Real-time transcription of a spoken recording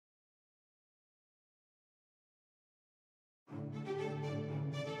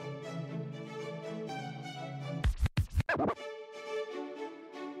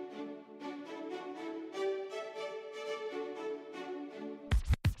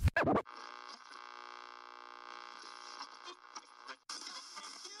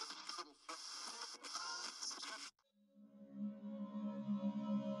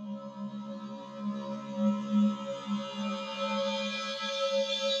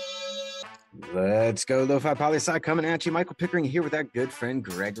Let's go, Lofi Poli Sci, coming at you. Michael Pickering here with our good friend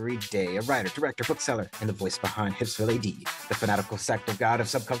Gregory Day, a writer, director, bookseller, and the voice behind HipsvilleAD, the fanatical sect of god of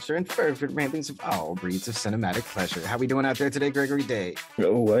subculture and fervent ramblings of all breeds of cinematic pleasure. How we doing out there today, Gregory Day?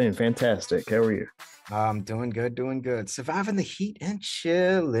 Oh, I am fantastic. How are you? I'm doing good, doing good. Surviving the heat and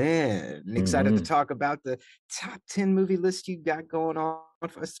chilling. Excited to talk about the top 10 movie list you got going on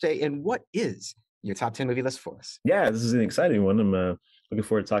for us today. And what is your top 10 movie list for us? Yeah, this is an exciting one. I'm looking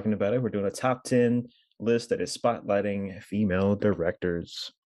forward to talking about it. We're doing a top 10 list that is spotlighting female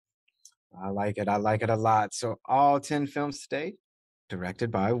directors. I like it. I like it a lot. So all 10 films today directed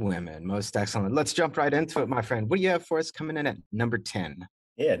by women. Most excellent. Let's jump right into it, my friend. What do you have for us coming in at number 10?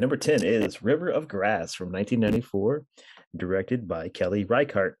 Yeah, number 10 is River of Grass from 1994, directed by Kelly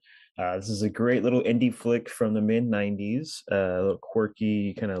Reichardt. This is a great little indie flick from the mid-90s, a little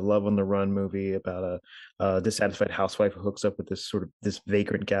quirky kind of love on the run movie about a dissatisfied housewife who hooks up with this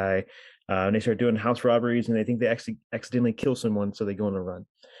vagrant guy. And they start doing house robberies, and they think they actually accidentally kill someone, so they go on a run.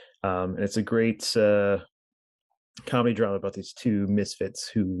 And it's a great comedy drama about these two misfits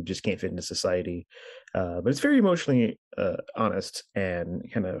who just can't fit into society. But it's very emotionally honest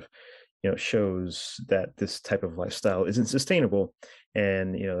and kind of, shows that this type of lifestyle isn't sustainable,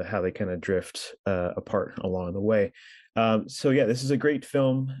 and how they kind of drift apart along the way. So yeah, this is a great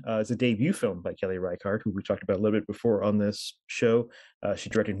film. It's a debut film by Kelly Reichardt, who we talked about a little bit before on this show. She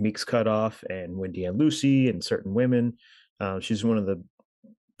directed Meek's Cutoff and Wendy and Lucy and Certain Women. She's one of the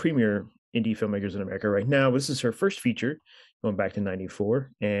premier indie filmmakers in America right now. This is her first feature, going back to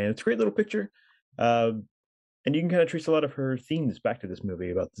 '94, and it's a great little picture. And you can kind of trace a lot of her themes back to this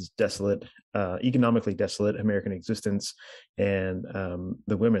movie about this desolate, economically desolate American existence, and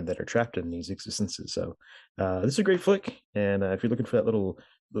the women that are trapped in these existences. So this is a great flick, and if you're looking for that little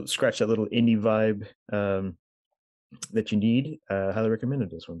scratch, that little indie vibe that you need, highly recommended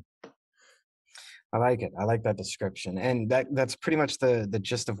this one. I like it. I like that description. And that's pretty much the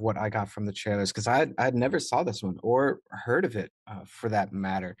gist of what I got from the trailers, because I never saw this one or heard of it for that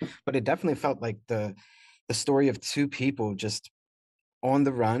matter. But it definitely felt like the story of two people just on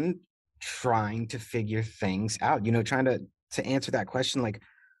the run trying to figure things out, trying to answer that question, like,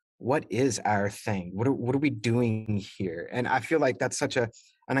 what is our thing? What are we doing here? And I feel like that's such a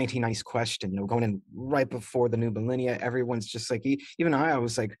 1990s question, going in right before the new millennia. Everyone's just like, even I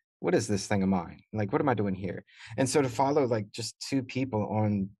was like, what is this thing of mine? Like, what am I doing here? And so to follow like just two people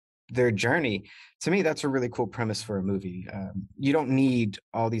on their journey, to me, that's a really cool premise for a movie. You don't need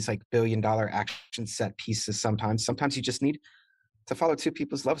all these like $billion action set pieces sometimes. Sometimes you just need to follow two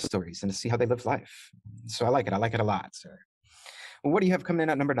people's love stories and to see how they live life. So I like it. I like it a lot, sir. Well, what do you have coming in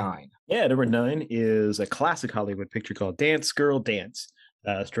at number 9? Yeah, number 9 is a classic Hollywood picture called Dance Girl Dance.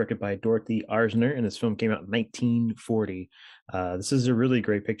 It's directed by Dorothy Arzner, and this film came out in 1940. This is a really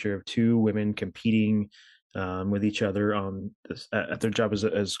great picture of two women competing with each other on this, at their job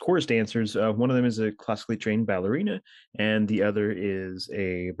as chorus dancers. One of them is a classically trained ballerina, and the other is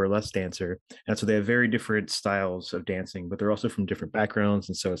a burlesque dancer. And so they have very different styles of dancing, but they're also from different backgrounds.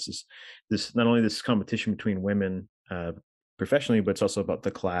 And so it's this not only this competition between women professionally, but it's also about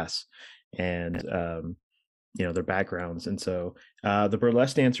the class and their backgrounds. And so the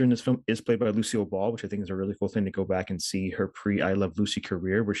burlesque dancer in this film is played by Lucille Ball, which I think is a really cool thing to go back and see her pre-I Love Lucy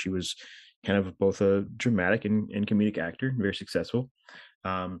career, where she was kind of both a dramatic and comedic actor, very successful.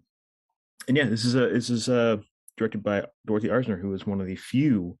 And yeah, this is directed by Dorothy Arzner, who is one of the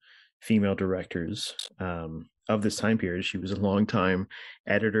few female directors of this time period. She was a longtime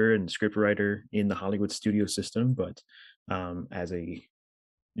editor and scriptwriter in the Hollywood studio system, but as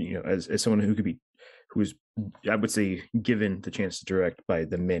someone who was, I would say, given the chance to direct by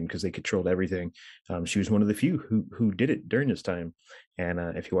the men because they controlled everything. She was one of the few who did it during this time. And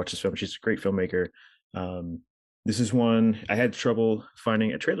if you watch this film, she's a great filmmaker. This is one I had trouble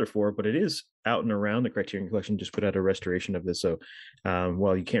finding a trailer for, but it is out and around. The Criterion Collection just put out a restoration of this. So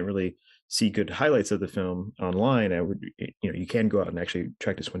while you can't really see good highlights of the film online, you can go out and actually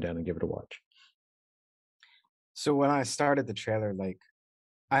track this one down and give it a watch. So when I started the trailer, like,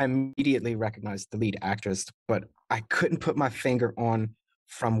 I immediately recognized the lead actress, but I couldn't put my finger on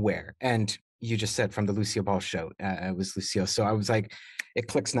from where. And you just said from the Lucille Ball show, it was Lucille. So I was like, it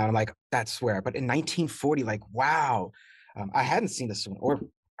clicks now. I'm like, that's where. But in 1940, like, wow, I hadn't seen this one or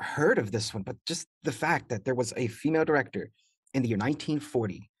heard of this one, but just the fact that there was a female director in the year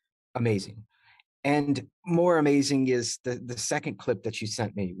 1940, amazing. And more amazing is the second clip that you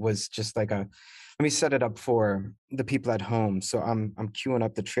sent me was just like let me set it up for the people at home. So I'm queuing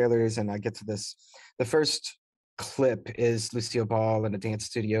up the trailers and I get to this. The first clip is Lucille Ball in a dance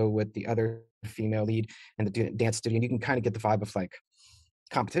studio with the other female lead in the dance studio. And you can kind of get the vibe of like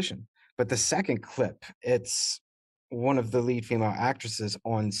competition. But the second clip, it's one of the lead female actresses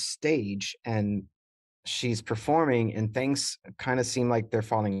on stage, and she's performing, and things kind of seem like they're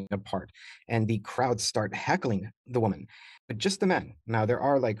falling apart. And the crowd start heckling the woman, but just the men. Now, there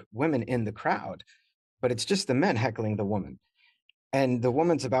are like women in the crowd, but it's just the men heckling the woman. And the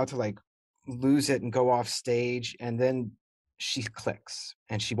woman's about to like lose it and go off stage. And then she clicks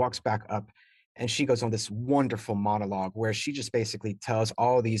and she walks back up and she goes on this wonderful monologue where she just basically tells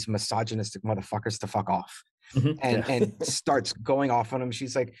all these misogynistic motherfuckers to fuck off Yeah. and starts going off on them.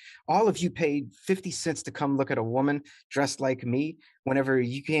 She's like, all of you paid 50 cents to come look at a woman dressed like me whenever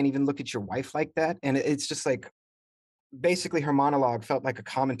you can't even look at your wife like that. And it's just like, basically her monologue felt like a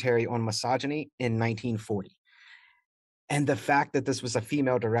commentary on misogyny in 1940. And the fact that this was a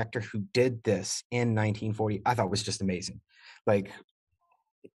female director who did this in 1940, I thought was just amazing. Like,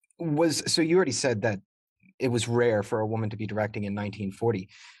 so you already said that it was rare for a woman to be directing in 1940.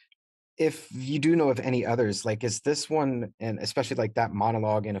 If you do know of any others, like, is this one, and especially like that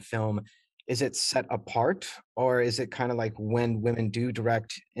monologue in a film, is it set apart, or is it kind of like when women do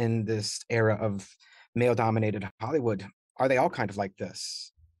direct in this era of male dominated Hollywood, are they all kind of like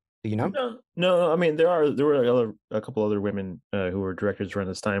this? Do you know? No, no. I mean, there were a couple other women who were directors around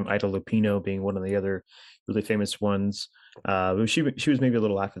this time. Ida Lupino being one of the other really famous ones. She was maybe a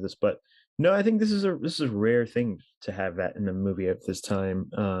little after this, but no, I think this is a rare thing to have that in a movie at this time.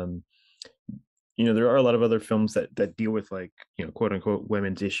 There are a lot of other films that deal with, like, quote unquote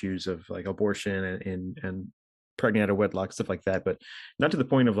women's issues of like abortion and pregnant out of wedlock, stuff like that, but not to the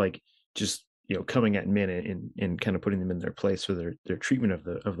point of like just coming at men and kind of putting them in their place for their treatment of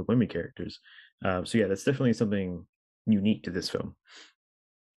the women characters. So yeah, that's definitely something unique to this film.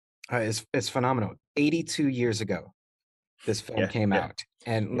 It's phenomenal. 82 years ago, this film Yeah, came yeah, out,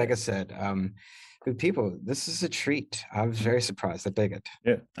 and yeah. like I said, people, this is a treat. I was very surprised. I dig it.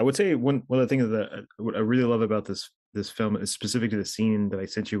 Yeah, I would say one of the things that what I really love about this film is specific to the scene that I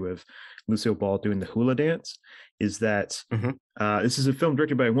sent you with Lucille Ball doing the hula dance, is that Mhm. this is a film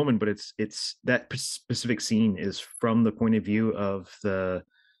directed by a woman, but it's that specific scene is from the point of view of the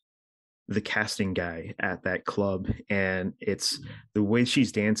casting guy at that club, and it's the way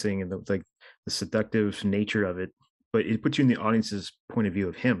she's dancing and the seductive nature of it, but it puts you in the audience's point of view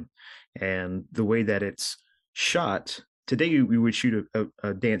of him, and the way that it's shot. Today we would shoot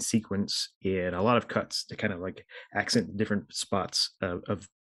a dance sequence in a lot of cuts to kind of like accent different spots of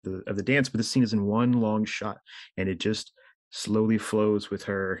the dance, but this scene is in one long shot, and it just slowly flows with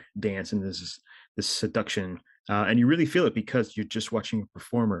her dance and this seduction, and you really feel it because you're just watching a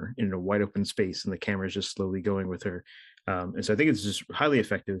performer in a wide open space, and the camera is just slowly going with her. And so I think it's just highly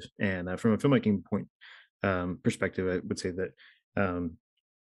effective. And from a filmmaking point perspective, I would say that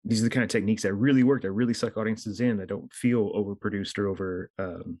these are the kind of techniques that really work, that really suck audiences in, that don't feel overproduced or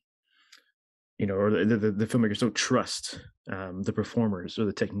or the filmmakers don't trust the performers or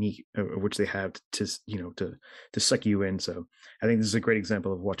the technique of which they have to suck you in. So I think this is a great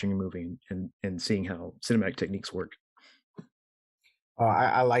example of watching a movie and seeing how cinematic techniques work. Oh,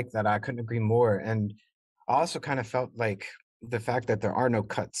 I like that. I couldn't agree more. And I also kind of felt like the fact that there are no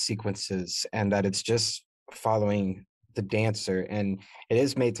cut sequences and that it's just following the dancer, and it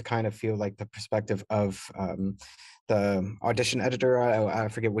is made to kind of feel like the perspective of the audition editor. I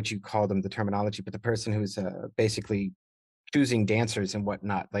forget what you call them, the terminology, but the person who's basically choosing dancers and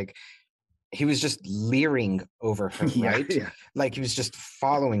whatnot. Like, he was just leering over her, Yeah, right? yeah. Like, he was just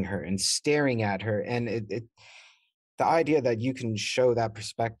following her and staring at her, and the idea that you can show that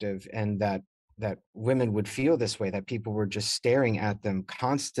perspective, and that women would feel this way, that people were just staring at them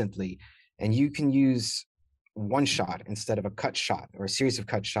constantly, and you can use one shot instead of a cut shot or a series of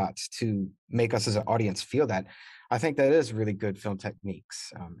cut shots to make us as an audience feel that. I think that is really good film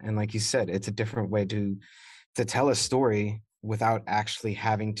techniques, and like you said, it's a different way to tell a story without actually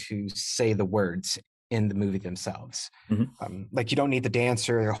having to say the words in the movie themselves. Mhm. Like, you don't need the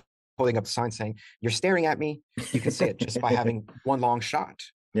dancer holding up a sign saying, "You're staring at me." You can say it just by having one long shot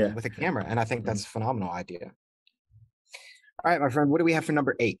Yeah. with a camera. And I think Mhm. that's a phenomenal idea. All right, my friend, what do we have for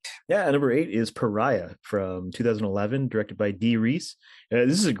number eight? Yeah, number 8 is Pariah from 2011, directed by Dee Reese.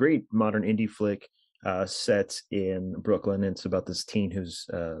 This is a great modern indie flick set in Brooklyn. It's about this teen who's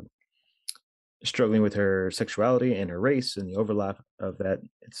struggling with her sexuality and her race and the overlap of that.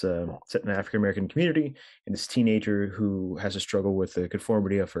 It's set in an African American community, and this teenager who has a struggle with the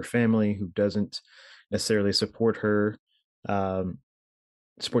conformity of her family, who doesn't necessarily support her, um,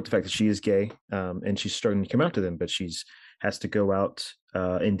 support the fact that she is gay, and she's struggling to come out to them, but she's has to go out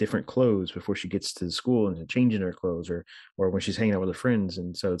in different clothes before she gets to school and to change in her clothes, or when she's hanging out with her friends.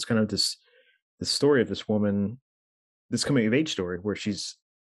 And so it's kind of this story of this woman, this coming of age story where she's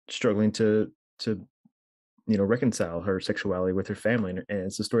struggling to reconcile her sexuality with her family, and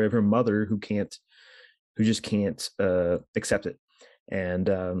it's the story of her mother who just can't accept it. And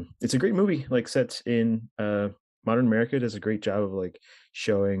it's a great movie, like set in modern America. It does a great job of like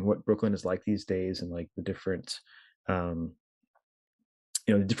showing what Brooklyn is like these days, and like the different um,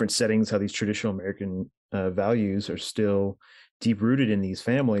 different settings, how these traditional American values are still deep rooted in these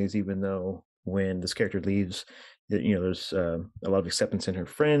families, even though when this character leaves, there's a lot of acceptance in her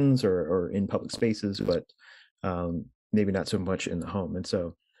friends or in public spaces, but maybe not so much in the home. And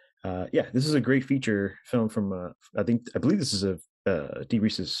so, yeah, this is a great feature film from I believe this is a D.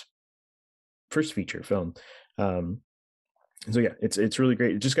 Reese's first feature film. Um, so yeah, it's really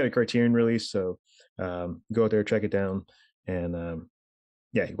great. It just got a Criterion release, so go out there, check it down, and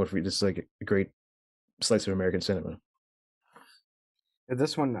yeah, this is like a great slice of American cinema.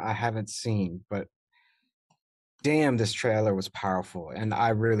 This one I haven't seen, but damn, this trailer was powerful, and I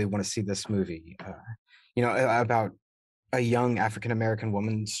really want to see this movie. About a young African American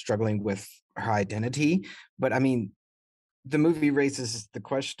woman struggling with her identity. But I mean, the movie raises the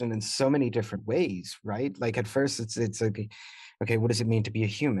question in so many different ways, right? Like at first, it's like, okay, what does it mean to be a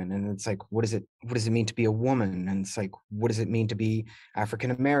human? And it's like, what does it mean to be a woman? And it's like, what does it mean to be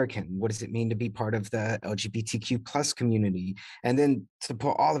African American? What does it mean to be part of the LGBTQ plus community? And then to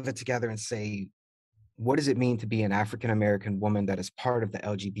put all of it together and say, what does it mean to be an African American woman that is part of the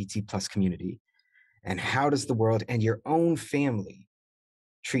LGBT plus community? And how does the world and your own family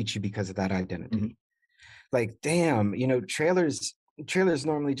treat you because of that identity? Mm-hmm. Like, damn, trailers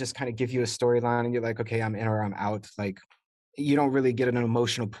normally just kind of give you a storyline and you're like, okay, I'm in or I'm out. Like, you don't really get an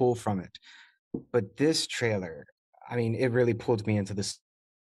emotional pull from it. But this trailer, I mean, it really pulled me into this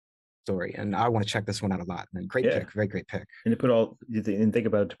story, and I want to check this one out a lot. And great Yeah, pick, very great pick. and to put all and think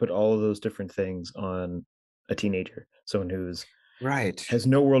about it, to put all of those different things on a teenager, someone who's Right. has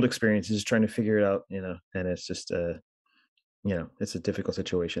no world experience, is just trying to figure it out, and it's just it's a difficult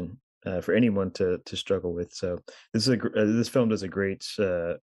situation for anyone to struggle with. So this film does a great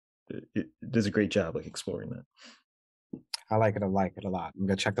it does a great job like exploring that. I like it. I like it a lot. I'm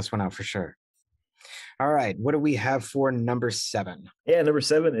gonna check this one out for sure. All right. What do we have for number 7? Yeah, number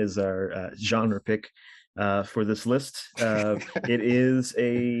 7 is our genre pick for this list. It is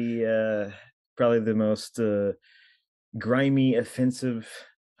probably the most grimy, offensive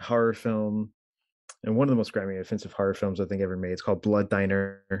horror film, and one of the most grimy, offensive horror films I think ever made. It's called Blood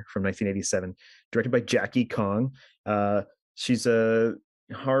Diner from 1987, directed by Jackie Kong. She's a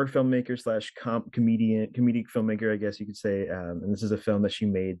horror filmmaker slash comedic filmmaker, I guess you could say. And this is a film that she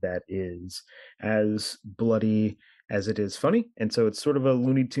made that is as bloody as it is funny. And so it's sort of a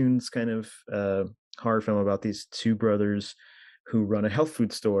Looney Tunes kind of horror film about these two brothers who run a health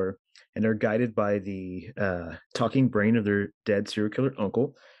food store, and they're guided by the talking brain of their dead serial killer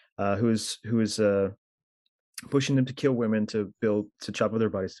uncle, who is pushing them to kill women to chop up their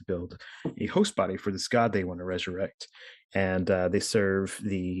bodies to build a host body for this god they want to resurrect. And they serve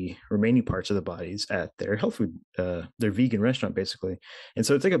the remaining parts of the bodies at their health food, their vegan restaurant, basically. And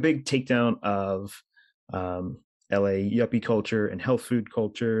so it's like a big takedown of LA yuppie culture and health food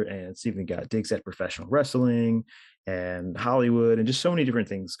culture, and it's even got digs at professional wrestling and Hollywood and just so many different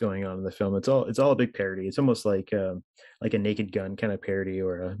things going on in the film. It's all a big parody. It's almost like a Naked Gun kind of parody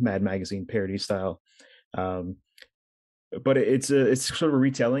or a Mad Magazine parody style. Um, but it's sort of a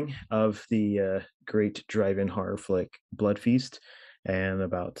retelling of the great drive-in horror flick Blood Feast, and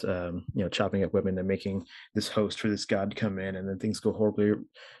about chopping up women and making this host for this god to come in, and then things go horribly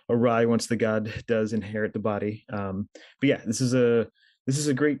awry once the god does inherit the body. But yeah, this is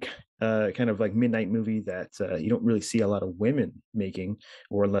a great kind of like midnight movie that you don't really see a lot of women making,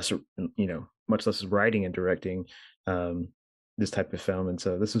 or less, much less writing and directing. This type of film, and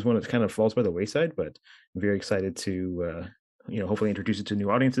so this is one that kind of falls by the wayside, but I'm very excited to hopefully introduce it to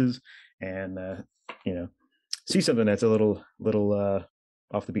new audiences, and you know see something that's a little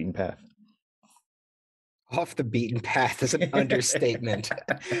off the beaten path. Off the beaten path is an understatement.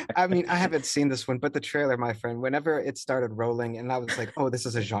 I mean, I haven't seen this one, but the trailer, my friend, whenever it started rolling and I was like, oh, this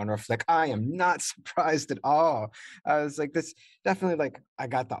is a genre flick, I am not surprised at all. I was like, this definitely, like, I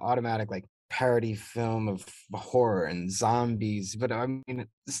got the automatic, like, parody film of horror and zombies, but I mean,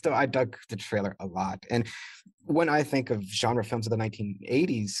 still, I dug the trailer a lot. And when I think of genre films of the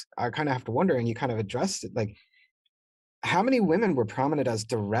 1980s, I kind of have to wonder, and you kind of addressed it, like, how many women were prominent as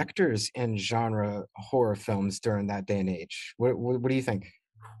directors in genre horror films during that day and age? What do you think?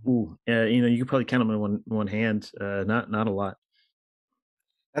 Ooh, you could probably count them on one hand. Not a lot.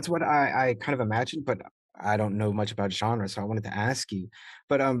 That's what I kind of imagined, but I don't know much about genre, so I wanted to ask you.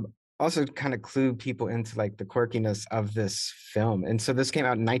 But also kind of clue people into like the quirkiness of this film. And so this came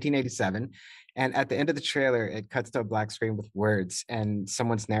out in 1987. And at the end of the trailer, it cuts to a black screen with words and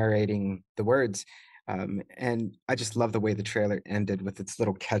someone's narrating the words. And I just love the way the trailer ended with its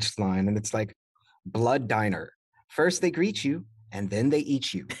little catch line. And it's like, Blood Diner. First they greet you and then they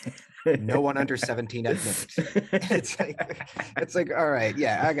eat you. No one under 17 admitted. It's like, all right,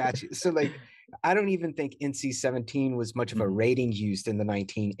 yeah, I got you. So like, I don't even think NC-17 was much of a rating used in the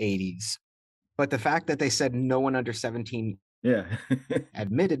 1980s. But the fact that they said no one under 17 Yeah.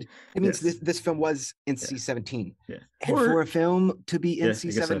 admitted, it means Yes. this film was NC-17. Yeah. And for a film to be Yeah, I guess so.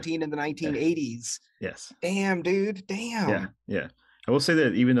 NC-17 in the Yeah. 1980s, Yes. damn, dude, Yeah. damn. Yeah. I will say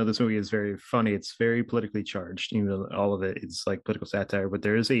that even though this movie is very funny, it's very politically charged. Even though all of it is like political satire, but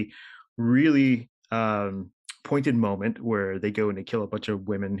there is a really pointed moment where they go and they kill a bunch of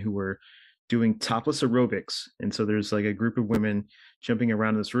women who were doing topless aerobics. And so there's like a group of women jumping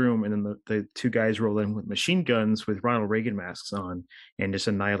around this room, and then the two guys roll in with machine guns with Ronald Reagan masks on and just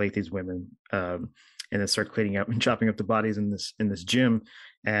annihilate these women. And then start cleaning up and chopping up the bodies in this gym.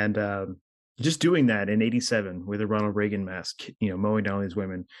 And just doing that in 87 with a Ronald Reagan mask, mowing down these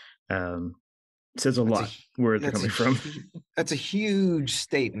women, says a lot where they're coming from. That's a huge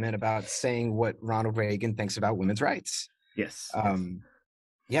statement about saying what Ronald Reagan thinks about women's rights. Yes.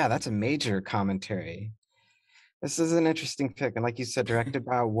 Yeah, that's a major commentary. This is an interesting pick. And like you said, directed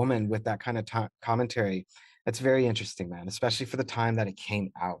by a woman with that kind of commentary. That's very interesting, man, especially for the time that it came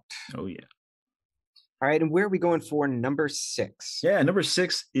out. Oh, yeah. All right, and where are we going for number 6? Yeah, number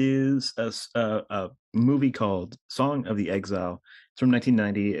 6 is a movie called Song of the Exile. It's from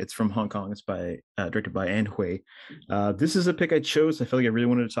 1990. It's from Hong Kong. It's directed by An Hui. This is a pick I chose. I feel like I really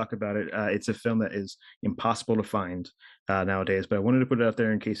wanted to talk about it. It's a film that is impossible to find nowadays, but I wanted to put it out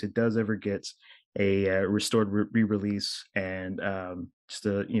there in case it does ever get a restored re-release. And just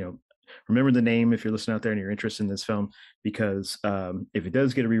to, remember the name if you're listening out there and you're interested in this film, because if it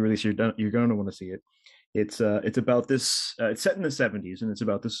does get a re-release, you're going to want to see it. It's about this. It's set in the 70s, and it's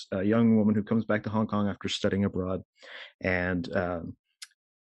about this young woman who comes back to Hong Kong after studying abroad, and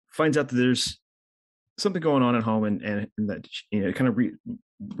finds out that there's something going on at home, and that it kind of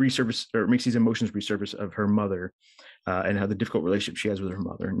resurface or makes these emotions resurface of her mother, and how the difficult relationship she has with her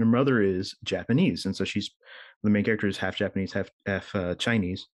mother. And her mother is Japanese, and so the main character is half Japanese, half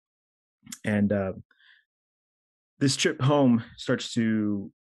Chinese, and this trip home starts to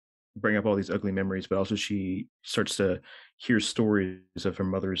bring up all these ugly memories, but also she starts to hear stories of her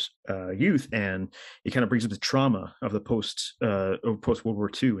mother's youth, and it kind of brings up the trauma of the post World War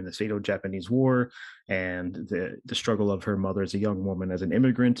II and the Sino-Japanese War, and the struggle of her mother as a young woman, as an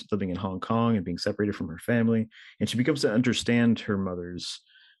immigrant living in Hong Kong and being separated from her family, and she becomes to understand her mother's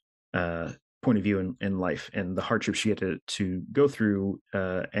point of view in life and the hardships she had to go through,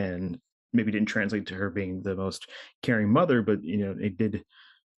 and maybe didn't translate to her being the most caring mother, but it did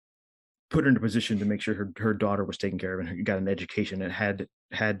put her in a position to make sure her daughter was taken care of and got an education and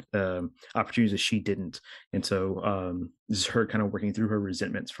had opportunities that she didn't. And so this is her kind of working through her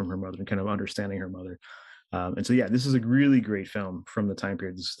resentments from her mother and kind of understanding her mother. And so, yeah, this is a really great film from the time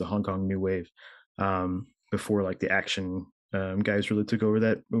period. This is the Hong Kong New Wave, before like the action guys really took over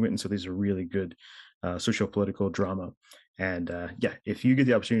that movement. And so these are really good socio-political drama. And yeah, if you get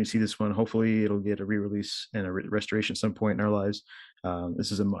the opportunity to see this one, hopefully it'll get a re-release and a restoration at some point in our lives.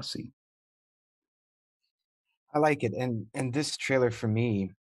 This is a must-see. I like it. And this trailer for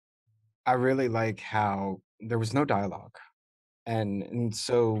me, I really like how there was no dialogue. And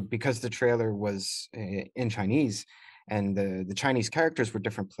so because the trailer was in Chinese and the Chinese characters were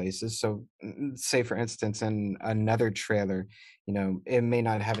different places. So say for instance, in another trailer, it may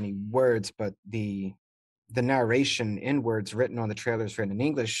not have any words, but the narration in words written on the trailers written in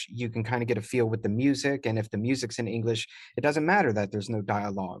English, you can kind of get a feel with the music. And if the music's in English, it doesn't matter that there's no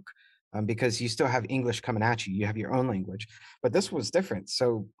dialogue, because you still have English coming at you. You have your own language. But this was different.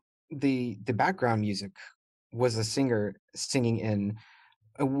 So the background music was a singer singing in,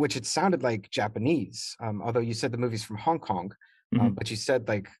 which it sounded like Japanese, although you said the movie's from Hong Kong, but you said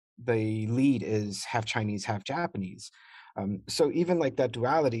like the lead is half Chinese, half Japanese. So even like that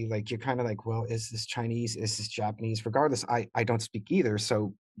duality, like you're kind of like, well, is this Chinese? Is this Japanese? Regardless, I don't speak either.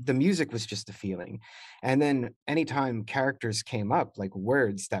 So the music was just a feeling. And then anytime characters came up, like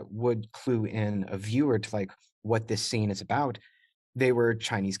words that would clue in a viewer to like what this scene is about, they were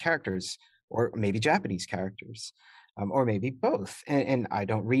Chinese characters or maybe Japanese characters, or maybe both. And I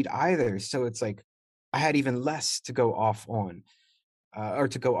don't read either. So it's like I had even less to go off on, or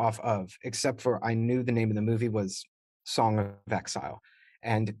to go off of, except for I knew the name of the movie was Song of Exile.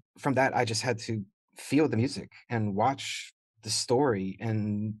 And from that, I just had to feel the music and watch the story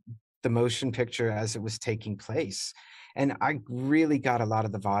and the motion picture as it was taking place. And I really got a lot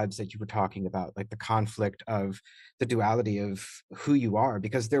of the vibes that you were talking about, like the conflict of the duality of who you are,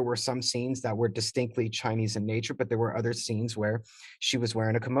 because there were some scenes that were distinctly Chinese in nature, but there were other scenes where she was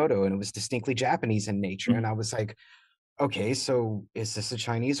wearing a komodo and it was distinctly Japanese in nature. And I was like, okay, so is this a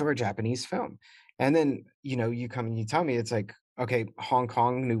Chinese or a Japanese film? And then, you come and you tell me it's like, okay, Hong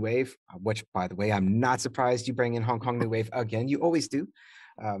Kong New Wave, which by the way, I'm not surprised you bring in Hong Kong New Wave again. You always do.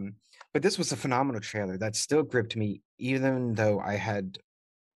 Um, but this was a phenomenal trailer that still gripped me, even though I had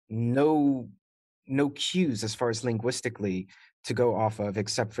no no cues as far as linguistically to go off of,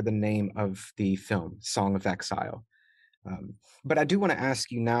 except for the name of the film, Song of Exile. Um, but I do want to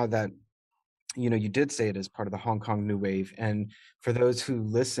ask you now that you did say it as part of the Hong Kong New Wave. And for those who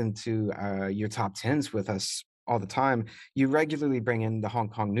listen to your top tens with us all the time, you regularly bring in the Hong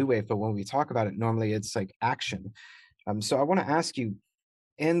Kong New Wave. But when we talk about it, normally it's like action. So I want to ask you,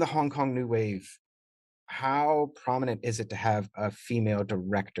 in the Hong Kong New Wave, how prominent is it to have a female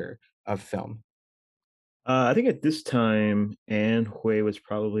director of film? I think at this time, Anne Hui was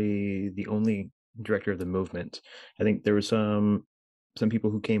probably the only director of the movement. I think there were some people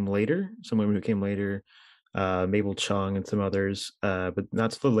who came later, some women who came later, Mabel Chong and some others, but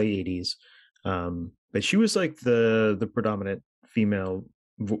not till the late '80s. But she was like the predominant female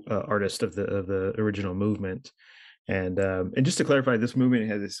artist of the original movement. And just to clarify, this movement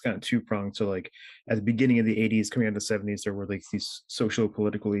had this kind of two pronged. So like at the beginning of the '80s, coming out of the '70s, there were like these social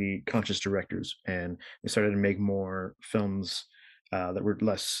politically conscious directors, and they started to make more films that were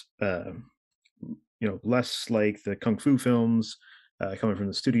less less like the kung fu films coming from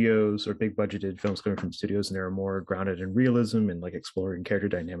the studios, or big budgeted films coming from studios, and they were more grounded in realism and like exploring character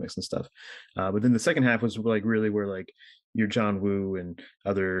dynamics and stuff. But then the second half was like really where like your John Woo and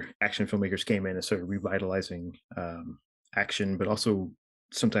other action filmmakers came in and started revitalizing action, but also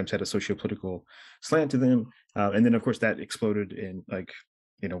sometimes had a socio-political slant to them. And then of course that exploded in like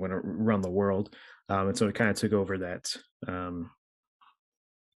went around the world, and so it kind of took over that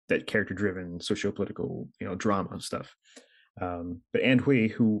character-driven socio-political drama stuff. But Anne Hui,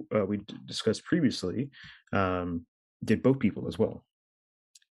 who we discussed previously, did Boat People as well.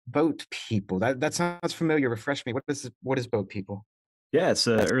 Boat People. That sounds familiar. Refresh me. What is Boat People? Yeah, it's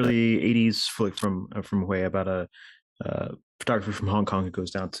an early '80s flick from Hui about a photographer from Hong Kong who goes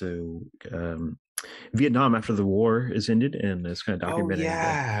down to Vietnam after the war is ended, and is kind of Oh documenting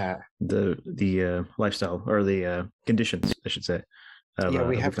yeah. the lifestyle, or the conditions, I should say, Yeah, we of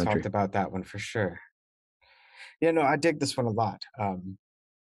the have talked country. about that one for sure. Yeah, no, I dig this one a lot. And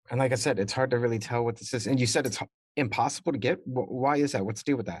like I said, it's hard to really tell what this is. And you said it's impossible to get. Why is that? What's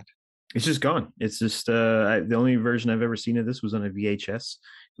the deal with that? It's just gone. It's just the only version I've ever seen of this was on a VHS,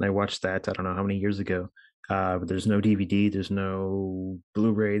 and I watched that I don't know how many years ago. But there's no DVD, there's no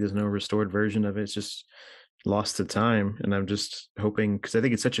Blu-ray, there's no restored version of it. It's just lost to time, and I'm just hoping, because I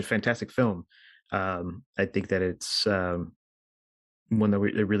think it's such a fantastic film. I think that it's one that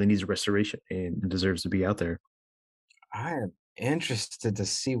it really needs a restoration and deserves to be out there. I am interested to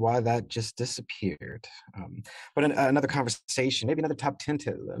see why that just disappeared. But another conversation, maybe another top 10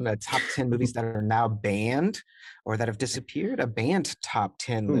 movies that are now banned or that have disappeared. A banned top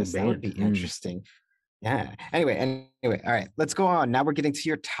 10 Ooh, list. That would band. be interesting. Yeah. Anyway. All right. Let's go on. Now we're getting to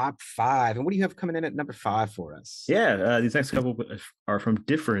your top five. And what do you have coming in at number five for us? Yeah, these next couple are from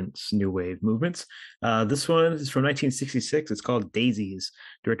different new wave movements. This one is from 1966. It's called Daisies,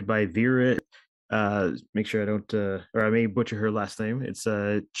 directed by Vera. Make sure I don't, or I may butcher her last name. It's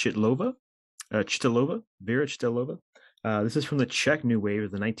Chitilova, Vera Chitilova. This is from the Czech New Wave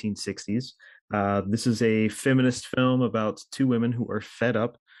of the 1960s. This is a feminist film about two women who are fed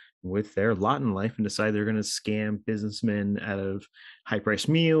up with their lot in life and decide they're going to scam businessmen out of high-priced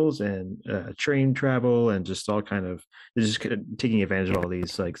meals and train travel, and just all kind of, they're just taking advantage of all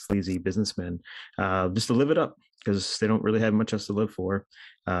these like sleazy businessmen, just to live it up, because they don't really have much else to live for.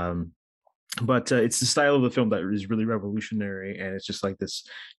 But it's the style of the film that is really revolutionary, and it's just like this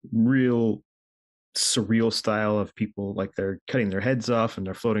real surreal style of people, like they're cutting their heads off and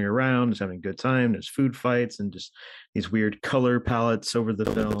they're floating around, just having a good time. There's food fights and just these weird color palettes over the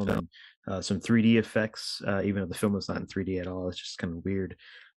film, and some 3D effects, even though the film is not in 3D at all. It's just kind of weird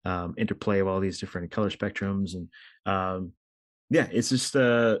interplay of all these different color spectrums. And yeah, it's just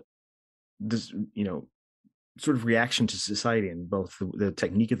this sort of reaction to society, and both the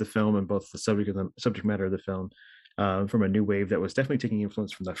technique of the film and both the subject matter of the film, from a new wave that was definitely taking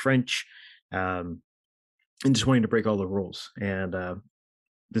influence from the French, um, and just wanting to break all the rules. And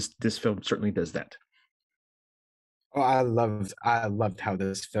this film certainly does that. Oh, I loved how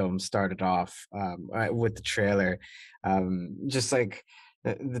this film started off with the trailer. Just like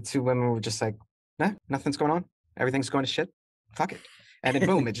The two women were just like, nah, nothing's going on. Everything's going to shit. Fuck it. And then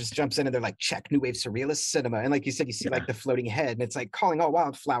boom, it just jumps in and they're like, check new wave surrealist cinema. And like you said, you see Yeah. like the floating head and it's like calling all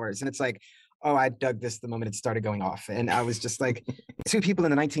wildflowers. And it's like, oh, I dug this the moment it started going off. And I was just like, two people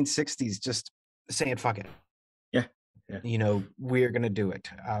in the 1960s just saying, fuck it. Yeah. Yeah. We're going to do it.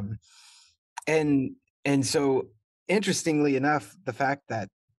 And and so interestingly enough, the fact that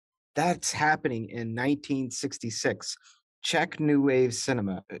that's happening in 1966. Czech New Wave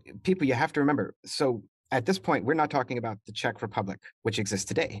cinema. People, you have to remember. So at this point, we're not talking about the Czech Republic, which exists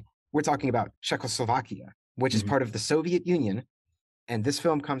today. We're talking about Czechoslovakia, which is Mhm. part of the Soviet Union. And this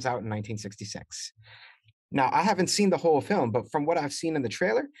film comes out in 1966. Now, I haven't seen the whole film, but from what I've seen in the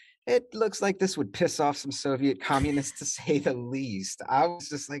trailer, it looks like this would piss off some Soviet communists to say the least. I was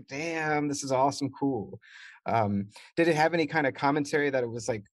just like, damn, this is awesome, cool. Did it have any kind of commentary that it was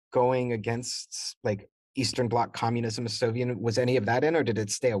like going against like Eastern Bloc communism, Soviet? Was any of that in, or did it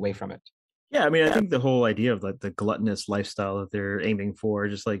stay away from it? Yeah, I mean, I think the whole idea of like the gluttonous lifestyle that they're aiming for,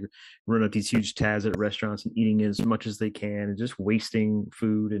 just like running up these huge tabs at restaurants and eating as much as they can and just wasting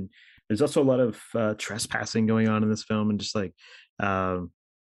food. And there's also a lot of trespassing going on in this film, and just like, um,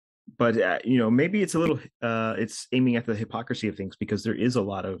 but maybe it's a little, it's aiming at the hypocrisy of things because there is a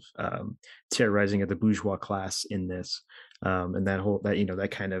lot of terrorizing of the bourgeois class in this, and that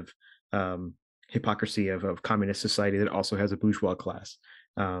kind of hypocrisy of communist society that also has a bourgeois class.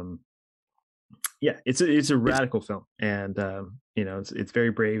 Um, yeah, it's a radical film, and it's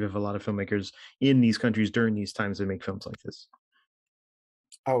very brave of a lot of filmmakers in these countries during these times to make films like this.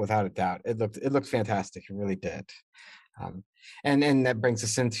 Oh, without a doubt, it looked fantastic. It really did. Um, and that brings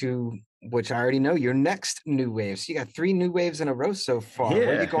us into which I already know your next new wave. So you got three new waves in a row so far. Where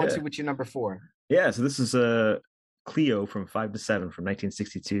are you Yeah, going yeah, to with your number four? yeah. So this is Cleo from 5 to 7 from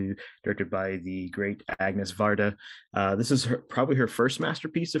 1962, directed by the great Agnes Varda. This is probably her first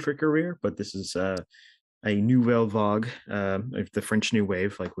masterpiece of her career, but this is a nouvelle vague, the French New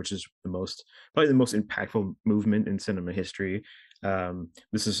Wave, like which is probably the most impactful movement in cinema history.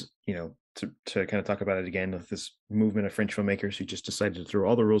 This is to kind of talk about it again, this movement of French filmmakers who just decided to throw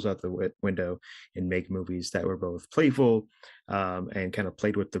all the rules out the window and make movies that were both playful and kind of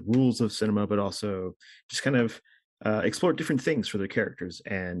played with the rules of cinema, but also just kind of explore different things for their characters.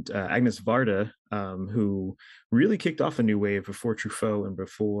 And Agnes Varda, who really kicked off a new wave before Truffaut and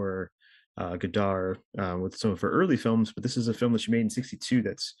before Godard with some of her early films, but this is a film that she made in '62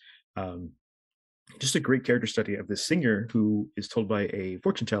 that's um, just a great character study of this singer who is told by a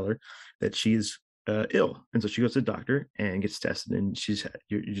fortune teller that she's ill, and so she goes to the doctor and gets tested, and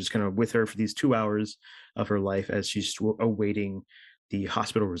you're just kind of with her for these 2 hours of her life as she's awaiting the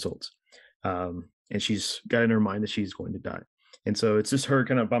hospital results, and she's got in her mind that she's going to die. And so it's just her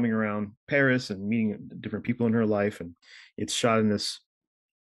kind of bumming around Paris and meeting different people in her life, and it's shot in this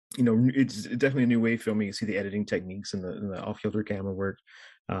it's definitely a new way of filming. You see the editing techniques and the off-kilter camera work,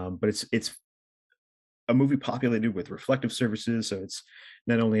 but it's a movie populated with reflective surfaces. So it's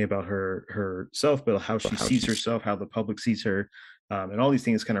not only about herself, but how she sees herself, how the public sees her, and all these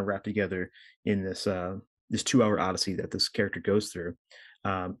things kind of wrapped together in this 2 hour odyssey that this character goes through.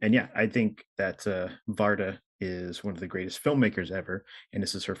 And yeah, I think that Varda is one of the greatest filmmakers ever, and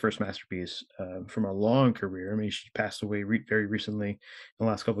this is her first masterpiece from a long career. I mean, she passed away very recently in the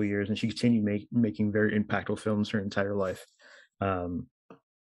last couple of years, and she continued making very impactful films her entire life. Um,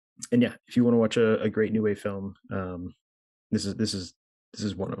 and yeah, if you want to watch a great new wave film, this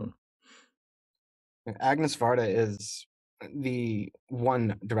is one of them. Agnes Varda is the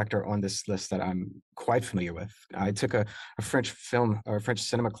one director on this list that I'm quite familiar with. I took a French film or French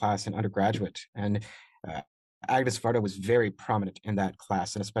cinema class in undergraduate, and uh, Agnes Varda was very prominent in that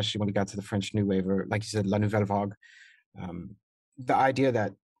class, and especially when we got to the French New Wave, or like you said, La Nouvelle Vague. Um, the idea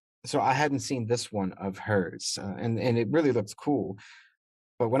that so I hadn't seen this one of hers, and it really looked cool.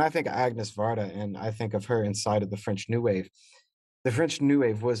 But when I think of Agnes Varda and I think of her inside of the French New Wave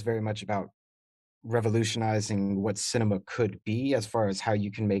was very much about revolutionizing what cinema could be as far as how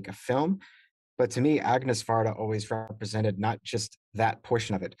you can make a film. But to me, Agnes Varda always represented not just that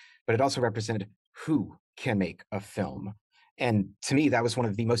portion of it, but it also represented who can make a film. And to me, that was one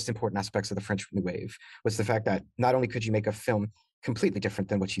of the most important aspects of the French New Wave, was the fact that not only could you make a film completely different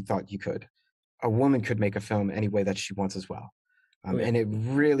than what you thought you could, a woman could make a film any way that she wants as well. Oh yeah. And it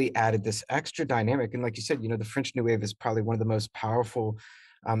really added this extra dynamic. And like you said, the French New Wave is probably one of the most powerful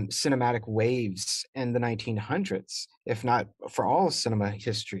cinematic waves in the 1900s, if not for all cinema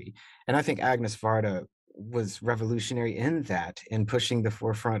history. And I think Agnes Varda was revolutionary in that, in pushing the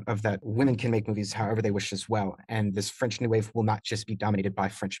forefront of that women can make movies however they wish as well. And this French New Wave will not just be dominated by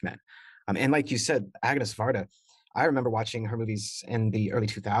French men. And like you said, Agnes Varda, I remember watching her movies in the early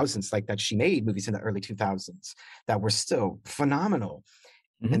 2000s, like that she made movies in the early 2000s that were still phenomenal.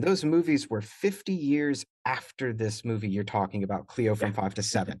 And Mm-hmm. those movies were 50 years after this movie you're talking about, Cleo Yeah. from 5 to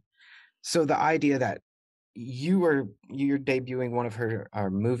 7. So the idea that you're debuting one of her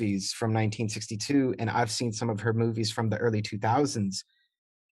movies from 1962, and I've seen some of her movies from the early 2000s.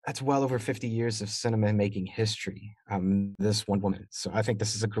 That's well over 50 years of cinema making history. This one woman. So I think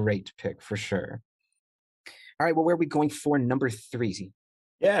this is a great pick for sure. All right, well, where are we going for number three?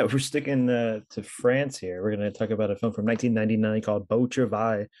 Yeah, if we're sticking to France here, we're going to talk about a film from 1999 called Beau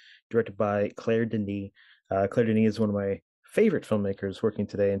Travail, directed by Claire Denis. Claire Denis is one of my favorite filmmakers working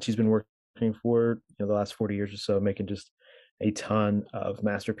today, and she's been working for the last 40 years or so, making just a ton of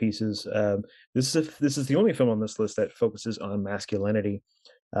masterpieces. This is the only film on this list that focuses on masculinity.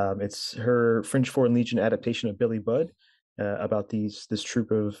 It's her French Foreign Legion adaptation of Billy Budd, about this troop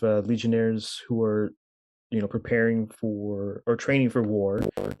of legionnaires who are preparing for or training for war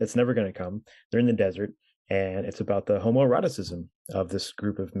that's never going to come. They're in the desert, and it's about the homoeroticism of this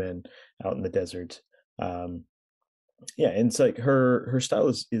group of men out in the desert. Um, yeah, and it's like her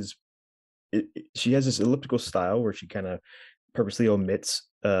style she has this elliptical style where she kind of purposely omits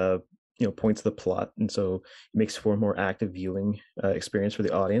points of the plot, and so it makes for a more active viewing experience for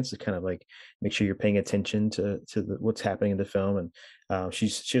the audience to kind of like make sure you're paying attention to what's happening in the film. And she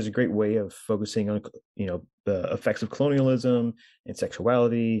has a great way of focusing on the effects of colonialism and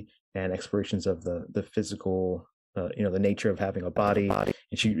sexuality and explorations of the physical, the nature of having a body. And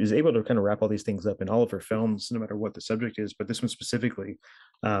she is able to kind of wrap all these things up in all of her films, no matter what the subject is. But this one specifically,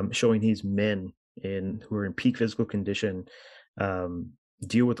 showing these men who are in peak physical condition, um,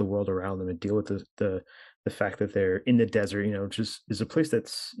 deal with the world around them and deal with the fact that they're in the desert, just is a place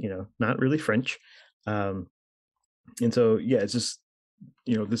that's not really French. Um, and so yeah, it's just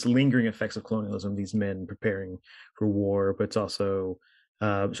this lingering effects of colonialism, these men preparing for war, but it's also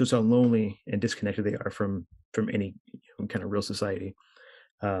shows how lonely and disconnected they are from any kind of real society.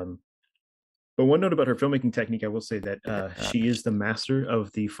 Um, but one note about her filmmaking technique, I will say that she is the master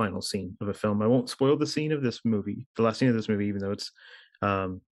of the final scene of a film. I won't spoil the scene of this movie, the last scene of this movie, even though it's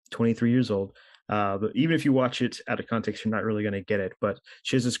um, 23 years old. But even if you watch it out of context, you're not really going to get it. But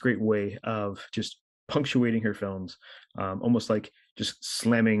she has this great way of just punctuating her films, almost like just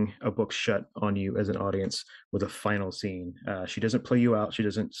slamming a book shut on you as an audience with a final scene. She doesn't play you out. She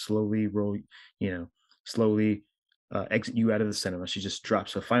doesn't slowly roll, slowly exit you out of the cinema. She just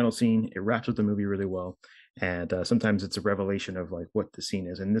drops a final scene. It wraps up the movie really well, and sometimes it's a revelation of like what the scene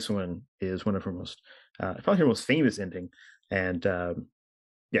is. And this one is one of her most, probably her most famous ending. And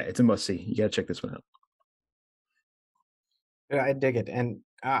yeah, it's a must see. You got to check this one out. Yeah, I dig it, and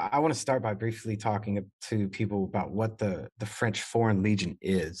I want to start by briefly talking to people about what the French Foreign Legion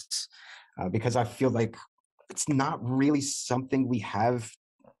is, because I feel like it's not really something we have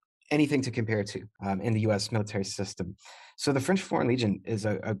anything to compare to in the U.S. military system. So the French Foreign Legion is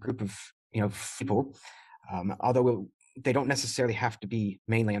a group of people, although they don't necessarily have to be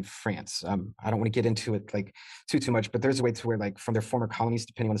mainland France. I don't want to get into it like too much, but there's a way to where like from their former colonies,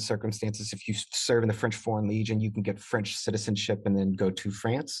 depending on the circumstances, if you serve in the French Foreign Legion, you can get French citizenship and then go to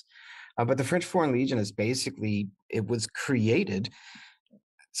France. But the French Foreign Legion is basically it was created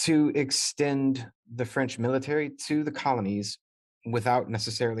to extend the French military to the colonies without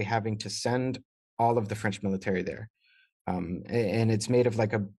necessarily having to send all of the French military there. And it's made of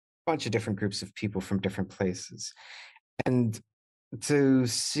like a bunch of different groups of people from different places. And to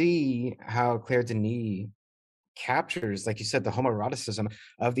see how Claire Denis captures, like you said, the homoeroticism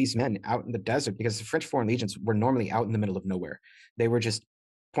of these men out in the desert, because the French Foreign Legions were normally out in the middle of nowhere. They were just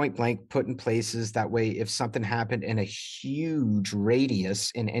point blank put in places. That way, if something happened in a huge radius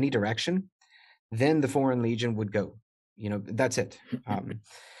in any direction, then the Foreign Legion would go. That's it.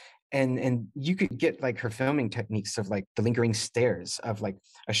 And you could get like her filming techniques of like the lingering stares of like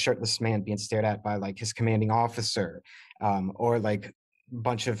a shirtless man being stared at by like his commanding officer, or like a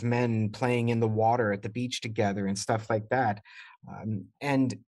bunch of men playing in the water at the beach together and stuff like that.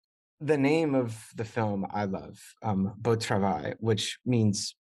 And the name of the film I love, Beau Travail, which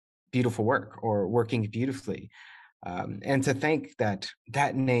means beautiful work or working beautifully. And to think that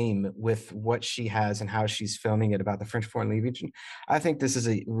that name with what she has and how she's filming it about the French Foreign Legion, I think this is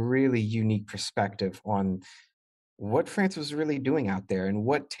a really unique perspective on what France was really doing out there and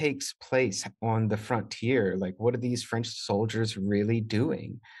what takes place on the frontier. Like, what are these French soldiers really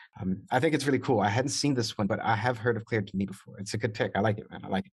doing? I think it's really cool. I hadn't seen this one, but I have heard of Claire Denis before. It's a good pick. I like it, man. I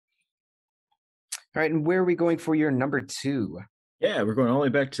like it. All right, and where are we going for your number two? Yeah, we're going all the way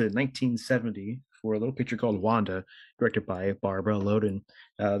back to 1970 for a little picture called Wanda, directed by Barbara Loden.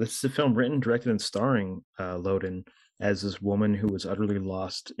 This is a film written, directed, and starring Loden as this woman who was utterly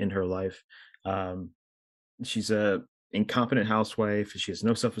lost in her life. Um, she's a incompetent housewife. She has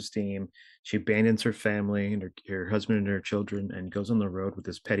no self-esteem. She abandons her family and her husband and her children and goes on the road with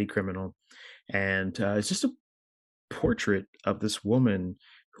this petty criminal. And it's just a portrait of this woman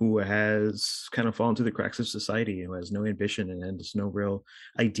who has kind of fallen through the cracks of society, who has no ambition and has no real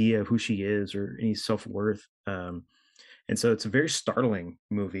idea of who she is or any self-worth. And so it's a very startling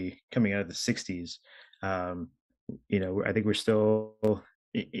movie coming out of the 60s. Um, I think we're still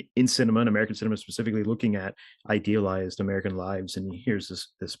in cinema, in American cinema specifically, looking at idealized American lives. And here's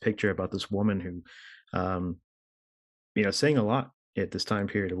this picture about this woman who, saying a lot at this time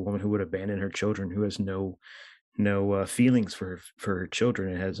period, a woman who would abandon her children, who has no feelings for her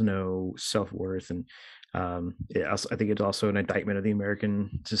children, and has no self-worth. And I think it's also an indictment of the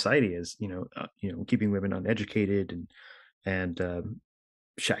American society, as keeping women uneducated and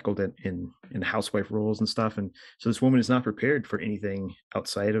shackled in housewife roles and stuff. And so this woman is not prepared for anything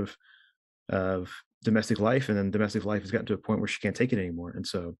outside of domestic life, and then domestic life has gotten to a point where she can't take it anymore. And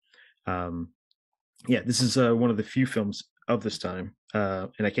so um this is one of the few films of this time,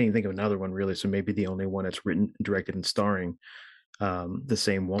 and I can't even think of another one really. So maybe the only one that's written, directed, and starring the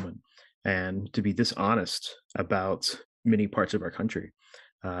same woman. And to be this honest about many parts of our country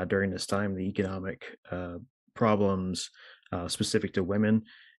during this time, the economic problems specific to women,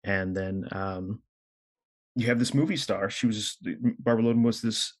 and then you have this movie star. Barbara Loden was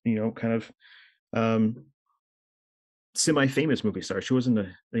this kind of um, semi-famous movie star. She wasn't an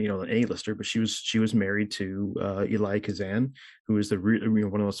A-lister, but she was married to Eli Kazan, who is one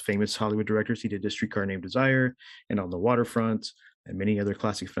of the most famous Hollywood directors. He did A Streetcar Named Desire and On the Waterfront and many other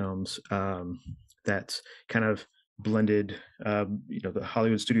classic films that kind of blended the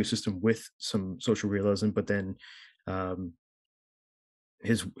Hollywood studio system with some social realism. But then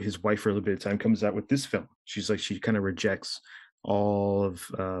his wife, for a little bit of time, comes out with this film. She kind of rejects all of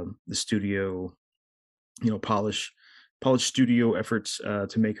the studio polished studio efforts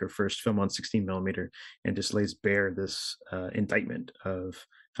to make her first film on 16 millimeter, and just lays bare this indictment of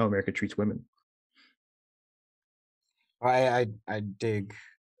how America treats women. I dig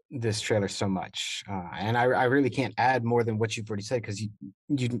this trailer so much, and I really can't add more than what you've already said, because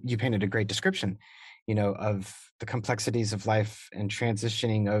you painted a great description, of the complexities of life and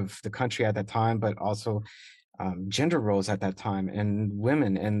transitioning of the country at that time, but also gender roles at that time and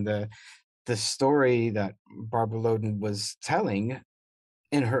women, and the story that Barbara Loden was telling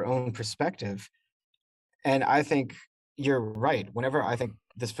in her own perspective. And I think you're right. Whenever I think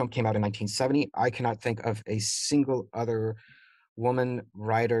this film came out in 1970, I cannot think of a single other woman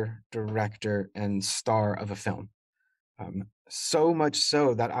writer, director, and star of a film. So much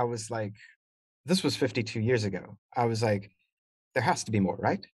so that I was like, this was 52 years ago. I was like, there has to be more,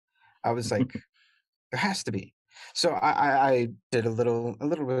 right? I was like, there has to be. So I did a little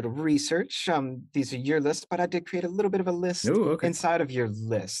bit of research. These are your lists, but I did create a little bit of a list Oh, okay. inside of your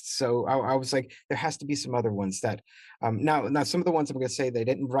list. So I was like, there has to be some other ones that now some of the ones I'm going to say, they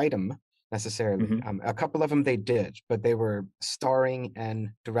didn't write them necessarily. Mm-hmm. A couple of them they did, but they were starring and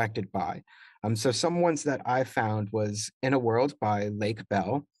directed by. So some ones that I found was In a World by Lake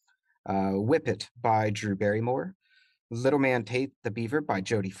Bell, Whip It by Drew Barrymore, Little Man Tate the Beaver by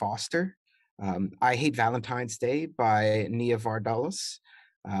Jodie Foster, I Hate Valentine's Day by Nia Vardalos,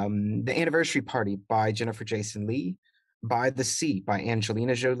 The Anniversary Party by Jennifer Jason Leigh, By the Sea by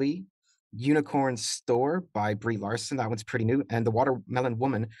Angelina Jolie, Unicorn Store by Brie Larson, that one's pretty new, and The Watermelon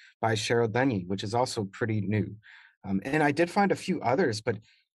Woman by Cheryl Dunye, which is also pretty new. And I did find a few others, but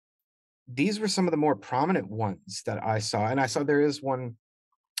these were some of the more prominent ones that I saw. And I saw there is one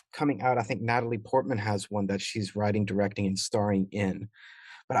coming out. I think Natalie Portman has one that she's writing, directing, and starring in.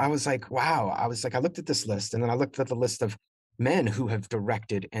 But I was like, wow. I was like, I looked at this list, and then I looked at the list of men who have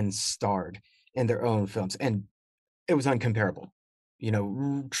directed and starred in their own films, and it was uncomparable,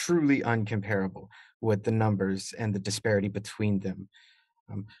 truly uncomparable with the numbers and the disparity between them.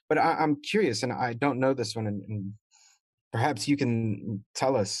 But I'm curious, and I don't know this one, and perhaps you can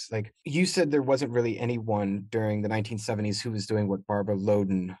tell us. Like you said, there wasn't really anyone during the 1970s who was doing what Barbara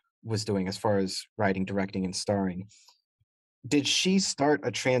Loden was doing as far as writing, directing, and starring. Did she start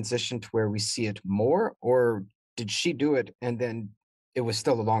a transition to where we see it more, or did she do it and then it was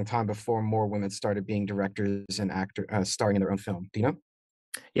still a long time before more women started being directors and actor starring in their own film? Do you know?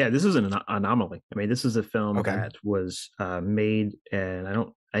 Yeah, this is an anomaly. I mean, this is a film Okay. that was made, and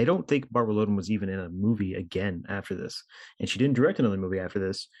I don't think Barbara Loden was even in a movie again after this, and she didn't direct another movie after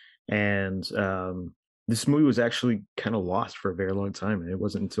this. And this movie was actually kind of lost for a very long time, and it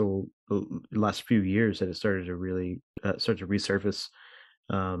wasn't until the last few years that it started to really start to resurface.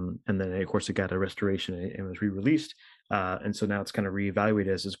 And then, of course, it got a restoration and was re-released. And so now it's kind of reevaluated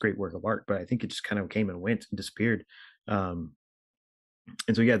as this great work of art. But I think it just kind of came and went and disappeared. Um,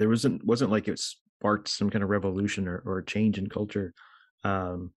 and so, yeah, there wasn't like it sparked some kind of revolution or change in culture.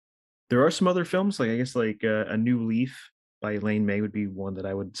 Um, there are some other films, like I guess like A New Leaf by Elaine May would be one that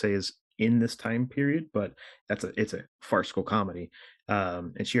I would say is in this time period, but it's a farcical comedy,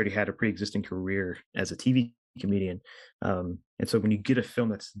 and she already had a pre-existing career as a TV comedian, and so when you get a film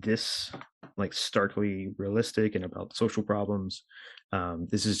that's this like starkly realistic and about social problems,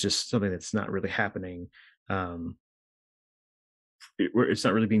 this is just something that's not really happening. Um, it's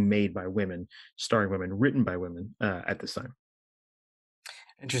not really being made by women, starring women, written by women at this time.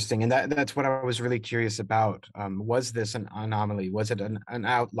 Interesting. And that's what I was really curious about. Was this an anomaly? Was it an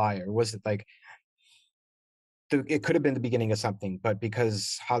outlier? Was it like it could have been the beginning of something, but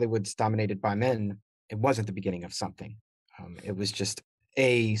because Hollywood's dominated by men, it wasn't the beginning of something. It was just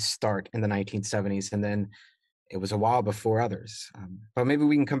a start in the 1970s, and then it was a while before others. But maybe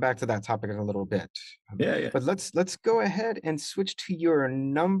we can come back to that topic in a little bit. Yeah, yeah. But let's go ahead and switch to your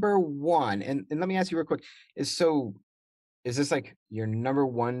number one. And let me ask you real quick: is this like your number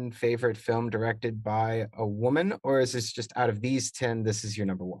one favorite film directed by a woman, or is this just out of these 10, this is your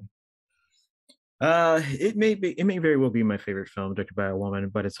number one? It may very well be my favorite film directed by a woman,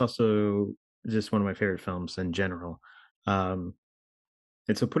 but it's also just one of my favorite films in general. Um,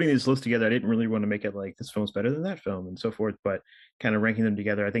 and so putting this list together, I didn't really want to make it like this film's better than that film and so forth, but kind of ranking them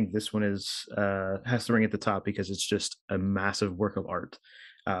together, I think this one is has to ring at the top because it's just a massive work of art.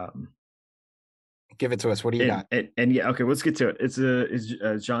 Um, Give it to us. What do you and, got? and yeah, okay, let's get to it.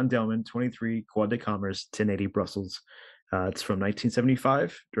 It's John Delman, 23 Quad de Commerce, 1080 Brussels. It's from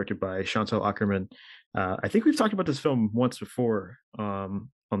 1975, directed by Chantal Ackerman. I think we've talked about this film once before on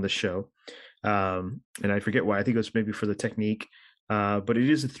the show, and I forget why. I think it was maybe for the technique, but it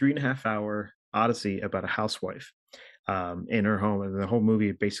is a 3.5 hour odyssey about a housewife in her home, and the whole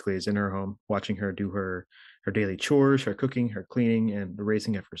movie basically is in her home, watching her do her daily chores, her cooking, her cleaning, and the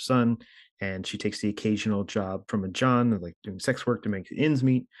raising of her son. And she takes the occasional job from a John, like doing sex work to make ends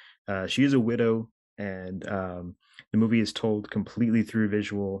meet. She is a widow, and the movie is told completely through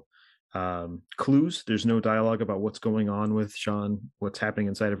visual clues. There's no dialogue about what's going on with Sean, what's happening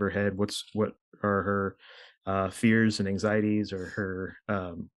inside of her head, what are her fears and anxieties, or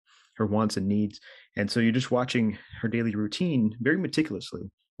her wants and needs. And so you're just watching her daily routine very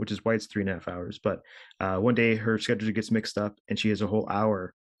meticulously, which is why it's 3.5 hours. But one day her schedule gets mixed up, and she has a whole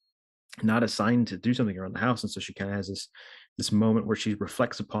hour not assigned to do something around the house, and so she kind of has this moment where she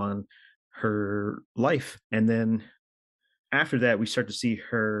reflects upon her life, and then after that we start to see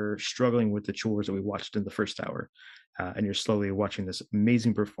her struggling with the chores that we watched in the first hour, and you're slowly watching this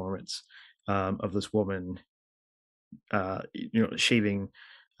amazing performance of this woman, shaving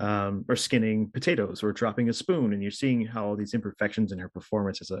or skinning potatoes or dropping a spoon, and you're seeing how all these imperfections in her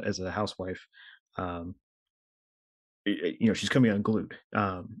performance as a housewife, um, she's coming unglued,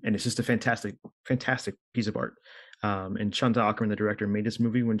 and it's just a fantastic piece of art. And Chantal Ackerman, the director, made this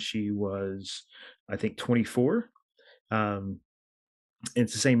movie when she was, I think, 24. Um,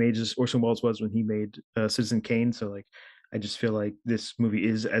 it's the same age as Orson Welles was when he made Citizen Kane. So like, I just feel like this movie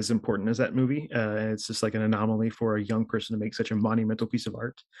is as important as that movie, and it's just like an anomaly for a young person to make such a monumental piece of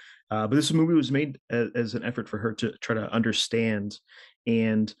art. But this movie was made as an effort for her to try to understand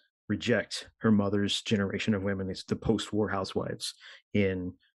and reject her mother's generation of women, the post-war housewives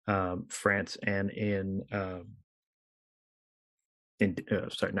in France and in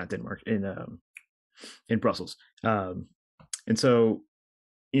sorry, not Denmark, in Brussels. And so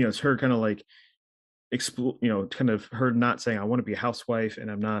it's her kind of like explore, kind of her not saying I want to be a housewife and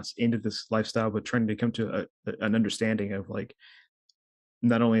I'm not into this lifestyle, but trying to come to an understanding of like,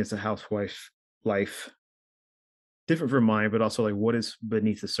 not only is the housewife life different from mine, but also like what is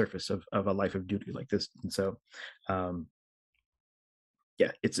beneath the surface of a life of duty like this. And so, um,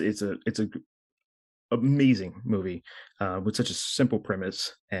 yeah, it's a amazing movie with such a simple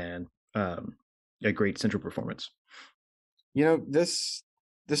premise and a great central performance. This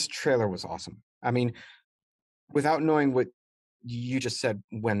trailer was awesome. I mean, without knowing what you just said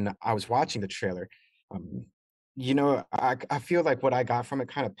when I was watching the trailer, um, I feel like what I got from it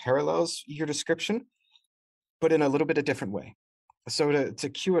kind of parallels your description, but in a little bit of different way. So to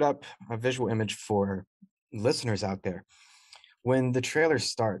cue it up, a visual image for listeners out there, when the trailer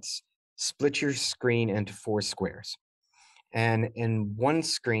starts, split your screen into four squares. And in one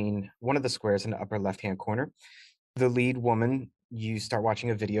screen, one of the squares in the upper left-hand corner, the lead woman you start watching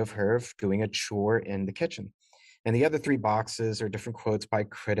a video of her doing a chore in the kitchen. And the other three boxes are different quotes by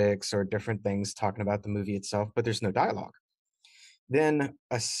critics or different things talking about the movie itself, but there's no dialogue. Then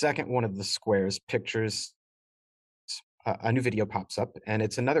a second one of the squares pictures a new video pops up, and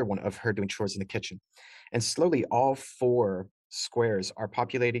it's another one of her doing chores in the kitchen. And slowly, all four squares are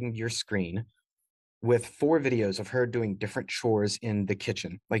populating your screen with four videos of her doing different chores in the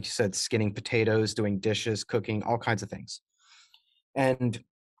kitchen. Like you said, skinning potatoes, doing dishes, cooking, all kinds of things. And,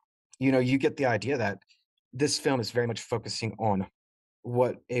 you get the idea that this film is very much focusing on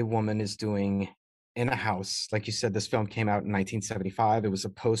what a woman is doing in a house. Like you said, this film came out in 1975. It was a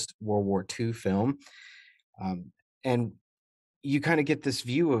post World War II film. And you kind of get this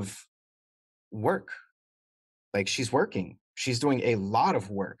view of work. Like she's working, she's doing a lot of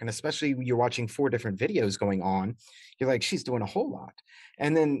work. And especially when you're watching four different videos going on, you're like, she's doing a whole lot.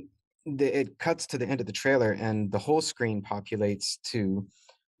 And then it cuts to the end of the trailer, and the whole screen populates to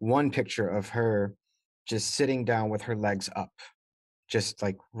one picture of her just sitting down with her legs up, just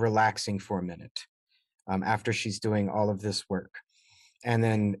like relaxing for a minute after she's doing all of this work. And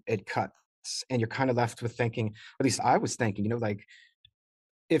then it cuts, and you're kind of left with thinking, at least I was thinking, like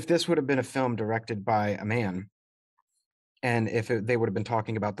if this would have been a film directed by a man, and if they would have been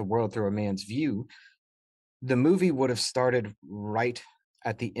talking about the world through a man's view, the movie would have started right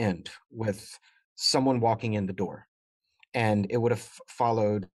at the end with someone walking in the door, and it would have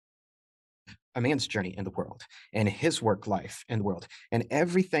followed a man's journey in the world and his work life in the world, and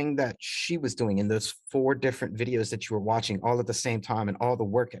everything that she was doing in those four different videos that you were watching all at the same time, and all the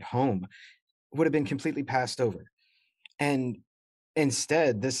work at home would have been completely passed over. And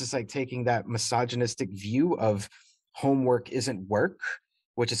instead, this is like taking that misogynistic view of homework isn't work,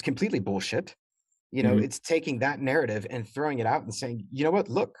 which is completely bullshit. Mhm. It's taking that narrative and throwing it out and saying, you know what,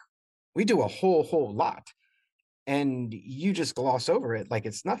 look, we do a whole lot, and you just gloss over it like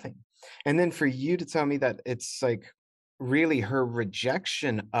it's nothing. And then for you to tell me that it's like really her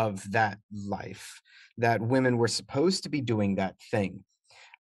rejection of that life, that women were supposed to be doing that thing,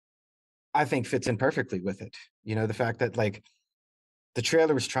 I think fits in perfectly with it. The fact that like the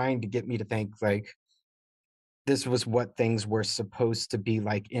trailer was trying to get me to think like this was what things were supposed to be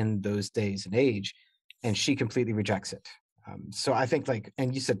like in those days and age, and she completely rejects it. So I think like,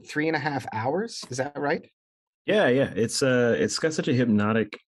 and you said 3.5 hours, is that right? Yeah, yeah. It's got such a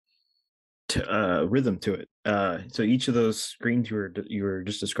hypnotic rhythm to it. So each of those screens you were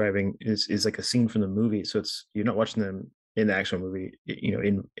just describing is like a scene from the movie. So it's you're not watching them in the actual movie,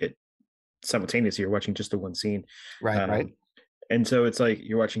 in it simultaneously. You're watching just the one scene. Right, Um, right. and so it's like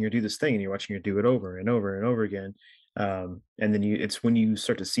you're watching her do this thing, and you're watching her do it over and over and over again. And then it's when you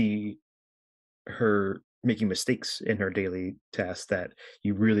start to see her making mistakes in her daily tasks that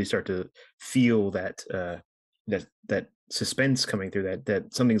you really start to feel that suspense coming through,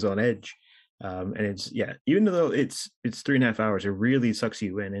 that something's on edge. And it's, yeah, even though it's 3.5 hours, it really sucks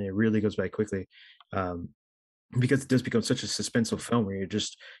you in, and it really goes by quickly. um, because it does become such a suspenseful film where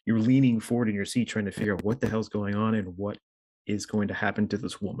you're leaning forward in your seat trying to figure out what the hell's going on and what is going to happen to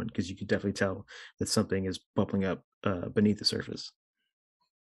this woman, because you can definitely tell that something is bubbling up beneath the surface.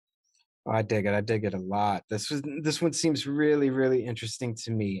 Oh, I dig it. I dig it a lot. This one seems really, really interesting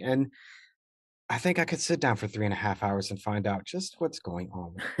to me. And I think I could sit down for 3.5 hours and find out just what's going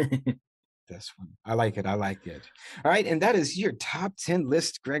on with this one. I like it. I like it. All right. And that is your top 10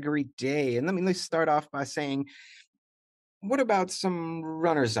 list, Gregory Day. And let's start off by saying, what about some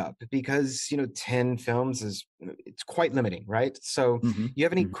runners up? Because, 10 films it's quite limiting, right? So Hmm. you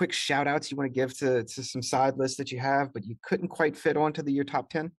have any quick shout outs you want to give to some side lists that you have, but you couldn't quite fit onto your top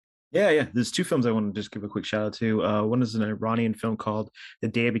 10? Yeah, yeah. There's two films I want to just give a quick shout out to. One is an Iranian film called "The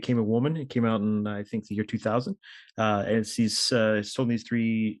Day I Became a Woman." It came out in, I think, the year 2000, and it's told these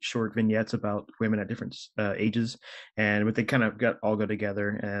three short vignettes about women at different ages, and but they kind of all go together,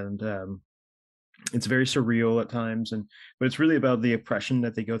 and it's very surreal at times, but it's really about the oppression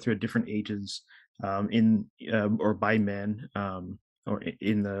that they go through at different ages, in or by men, or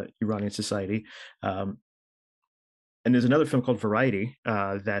in the Iranian society. Um, and there's another film called Variety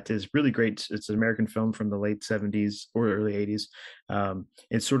that is really great. It's an American film from the late 70s or early 80s.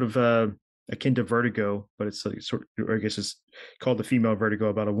 It's sort of akin to Vertigo, but it's like or I guess it's called The Female Vertigo,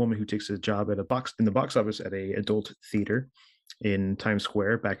 about a woman who takes a job at in the box office at a adult theater in Times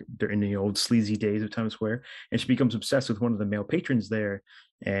Square, back in the old sleazy days of Times Square, and she becomes obsessed with one of the male patrons there,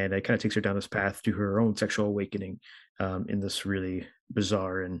 and it kind of takes her down this path to her own sexual awakening, in this really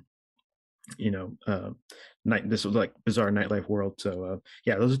bizarre and, you know uh this was like bizarre nightlife world. So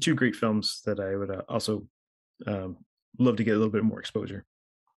yeah, those are two great films that I would also um love to get a little bit more exposure.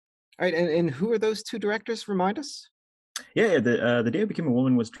 All right. And who are those two directors? Remind us. Yeah, the Day I Became a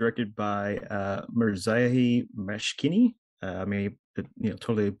Woman was directed by Mirzahi Meshkini. I may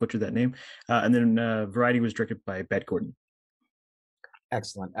totally butchered that name. And then Variety was directed by Bet Gordon.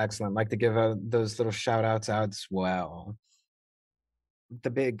 Excellent, excellent. Like to give those little shout outs out as well. The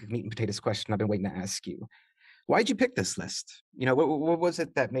big meat and potatoes question I've been waiting to ask you. Why'd you pick this list? What was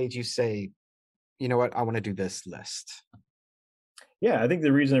it that made you say, you know what, I want to do this list? Yeah, I think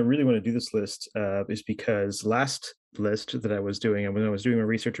the reason I really want to do this list is because last list that I was doing, and when I was doing my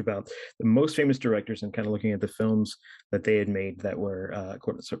research about the most famous directors and kind of looking at the films that they had made that were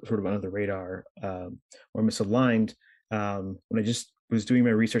sort of under the radar or misaligned, when I just was doing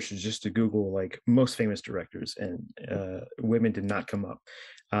my research just to Google like most famous directors, and women did not come up.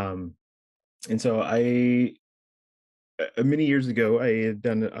 Um, and so many years ago, I had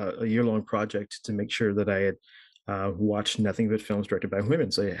done a year-long project to make sure that I had watched nothing but films directed by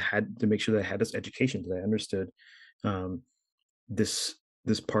women. So I had to make sure that I had this education, that I understood um, this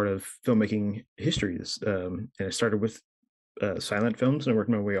this part of filmmaking history. And I started with silent films, and I worked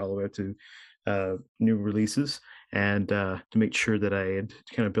my way all the way up to new releases, and to make sure that I had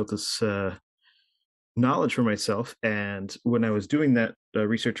kind of built this knowledge for myself. And when I was doing that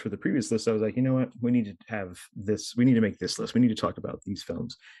research for the previous list, I was like, you know what, we need to have this. We need to make this list. We need to talk about these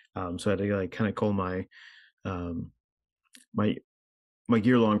films. So I had to like kind of call um, my my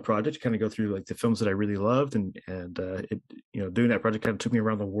year long project, kind of go through like the films that I really loved, and doing that project kind of took me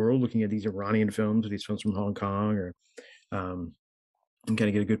around the world, looking at these Iranian films, or these films from Hong Kong, or um, and kind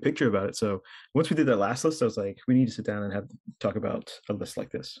of get a good picture about it. So once we did that last list, I was like, we need to sit down and have talk about a list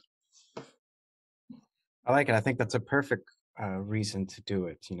like this. I like it. I think that's a perfect reason to do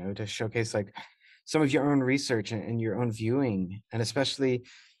it, to showcase like some of your own research and your own viewing. And especially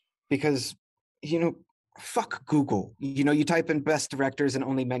because, you know, fuck Google. You type in best directors and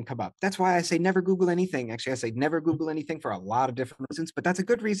only men come up. That's why I say never Google anything. Actually, I say never Google anything for a lot of different reasons, but that's a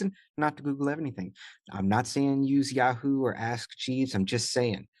good reason not to Google anything. I'm not saying use Yahoo or Ask Jeeves. I'm just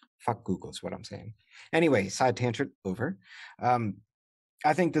saying fuck Google is what I'm saying. Anyway, side tangent over. Um,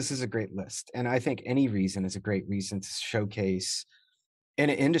 I think this is a great list. And I think any reason is a great reason to showcase in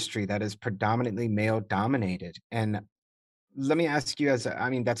an industry that is predominantly male dominated. And let me ask you, I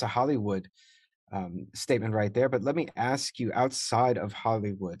mean, that's a Hollywood statement right there, but let me ask you outside of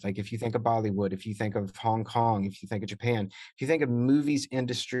Hollywood, like if you think of Bollywood, if you think of Hong Kong, if you think of Japan, if you think of movies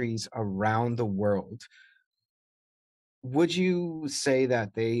industries around the world, would you say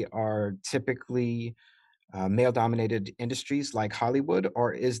that they are typically male dominated industries like Hollywood,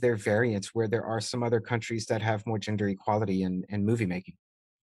 or is there variance where there are some other countries that have more gender equality in movie making?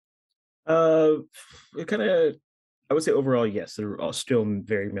 Uh, it kind of, I would say overall, yes, they're all still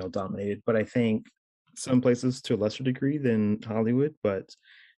very male dominated, but I think some places to a lesser degree than Hollywood, but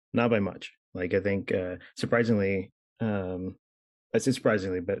not by much. Like I think, surprisingly, I say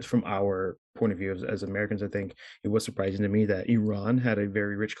surprisingly, but from our point of view as Americans, I think it was surprising to me that Iran had a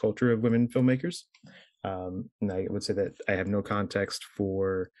very rich culture of women filmmakers. And I would say that I have no context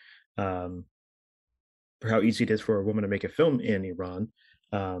um, for how easy it is for a woman to make a film in Iran.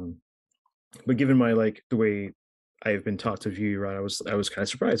 Um, but given my like the way I've been taught to view Iran, I was kind of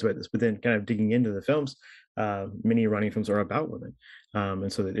surprised by this. But then, kind of digging into the films, many Iranian films are about women,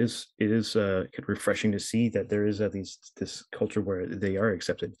 and so it is kind of refreshing to see that there is at least this culture where they are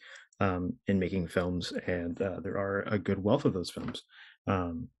accepted in making films, and there are a good wealth of those films.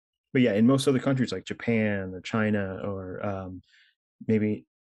 Um, but yeah, in most other countries like Japan or China or maybe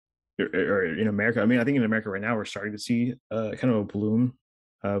or in America. I mean, I think in America right now we're starting to see kind of a bloom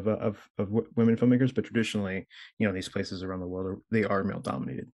of women filmmakers, but traditionally, these places around the world they are male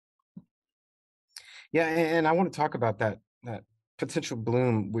dominated. Yeah, and I want to talk about that potential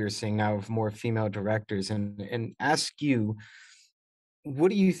bloom we're seeing now of more female directors, and ask you, what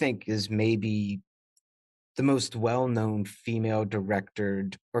do you think is maybe the most well-known female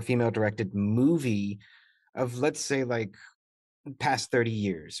directed or female directed movie of, let's say, like past 30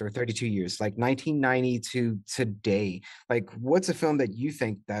 years or 32 years, like 1990 to today? Like, what's a film that you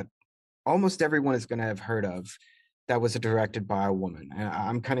think that almost everyone is going to have heard of that was directed by a woman? And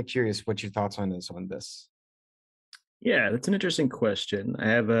I'm kind of curious what your thoughts on this. Yeah, that's an interesting question. I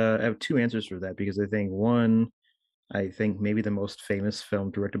have two answers for that because I think maybe the most famous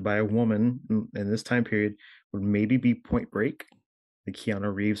film directed by a woman in this time period would maybe be Point Break, the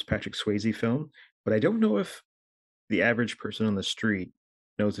Keanu Reeves Patrick Swayze film. But I don't know if the average person on the street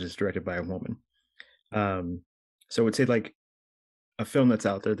knows it is directed by a woman. Um, so I would say like a film that's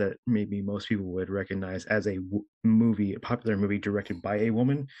out there that maybe most people would recognize as a popular movie directed by a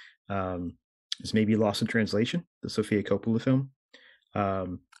woman, um, is maybe Lost in Translation, the Sofia Coppola film.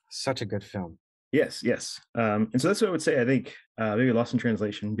 Um, Such a good film. Yes, yes. And so that's what I would say. I think maybe Lost in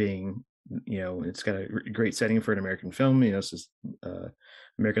Translation being, it's got a great setting for an American film. It's just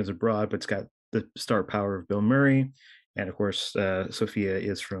Americans abroad, but it's got the star power of Bill Murray, and of course, Sophia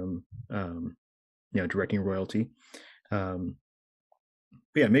is from, directing royalty. Um,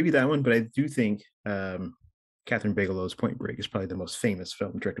 but yeah, maybe that one. But I do think Catherine Bigelow's Point Break is probably the most famous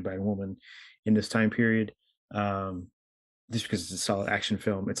film directed by a woman in this time period. Um, just because it's a solid action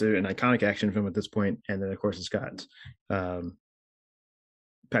film. It's an iconic action film at this point, and then of course it's got um,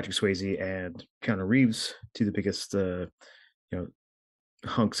 Patrick Swayze and Keanu Reeves, two of the biggest you know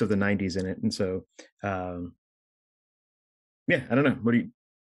hunks of the '90s in it. And so, um, yeah, I don't know. What do you?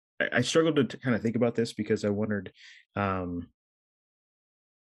 I struggled to kind of think about this because I wondered, um,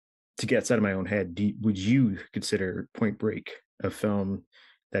 to get outside of my own head, would you consider Point Break a film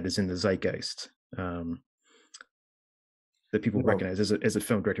that is in the zeitgeist, that people No, recognize as a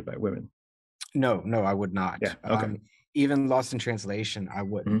film directed by women? no, I would not. Yeah. Okay. Even Lost in Translation, I Mm-hmm.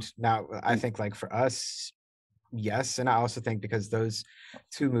 wouldn't. Now, I think like for us, yes, and I also think because those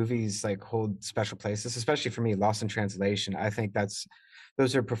two movies like hold special places, especially for me, Lost in Translation. I think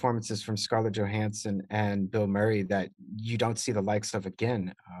those are performances from Scarlett Johansson and Bill Murray that you don't see the likes of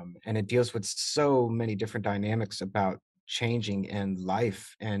again, and it deals with so many different dynamics about changing in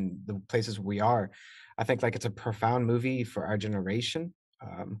life and the places we are. I think like it's a profound movie for our generation,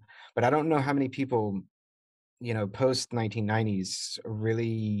 but I don't know how many people post 1990s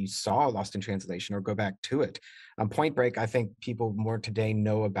really saw Lost in Translation or go back to it. Point Break, I think people more today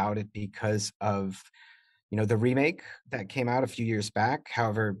know about it because of, the remake that came out a few years back.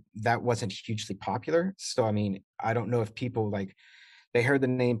 However, that wasn't hugely popular. So, I mean, I don't know if people like they heard the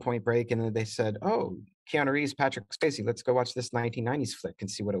name Point Break and then they said, "Oh, Keanu Reeves, Patrick Swayze, let's go watch this 1990s flick and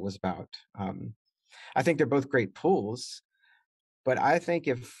see what it was about." I think they're both great pulls, but I think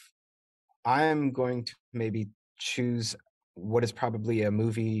if I'm going to maybe choose what is probably a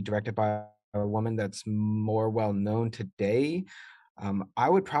movie directed by a woman that's more well known today. I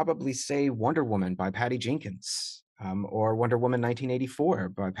would probably say Wonder Woman by Patty Jenkins, or Wonder Woman 1984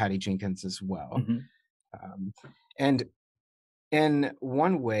 by Patty Jenkins as well. Mm-hmm. Um, and in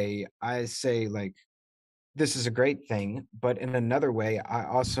one way, I say, like, this is a great thing, but in another way, I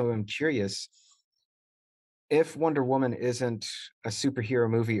also am curious if Wonder Woman isn't a superhero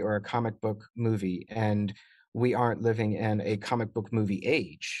movie or a comic book movie, and we aren't living in a comic book movie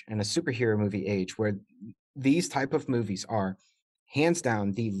age and a superhero movie age where these type of movies are hands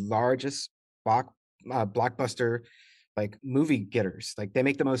down the largest blockbuster like movie getters. Like they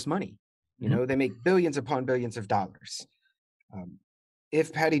make the most money. Mm-hmm. They make billions upon billions of dollars. Um,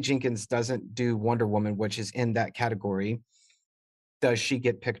 if Patty Jenkins doesn't do Wonder Woman, which is in that category, does she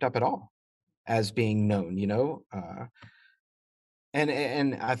get picked up at all as being known?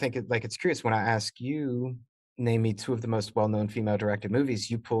 And I think it's curious when I ask you, name me two of the most well-known female-directed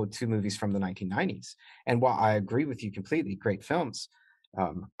movies. You pulled two movies from the 1990s, and while I agree with you completely, great films.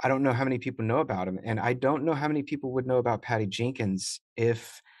 I don't know how many people know about them, and I don't know how many people would know about Patty Jenkins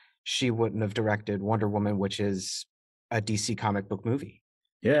if she wouldn't have directed Wonder Woman, which is a DC comic book movie.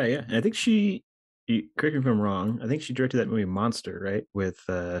 Yeah, yeah. And I think correct me if I'm wrong, I think she directed that movie Monster, right? With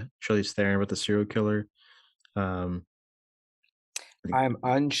Charlize Theron with the serial killer. Um, I think I'm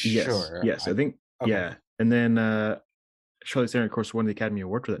yes, unsure. yes. I think Okay, yeah. And then Charlize Theron, of course, won the Academy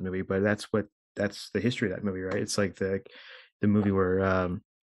Award for that movie, but that's the history of that movie, right? It's like the movie where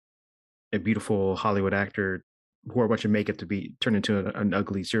a beautiful Hollywood actor wore a bunch of makeup to be turned into an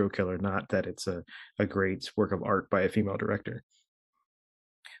ugly serial killer, not that it's a great work of art by a female director.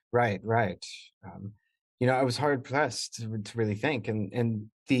 right, right. Um, I was hard pressed to really think, and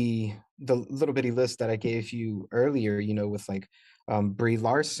the little bitty list that I gave you earlier, with like Brie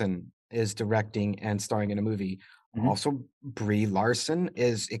Larson is directing and starring in a movie. Mm-hmm. Also, Brie Larson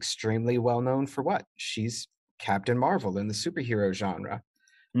is extremely well known for what? She's Captain Marvel in the superhero genre.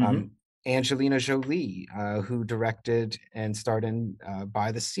 Mm-hmm. Um, Angelina Jolie, who directed and starred in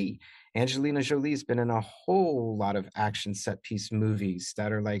By the Sea. Angelina Jolie's been in a whole lot of action set piece movies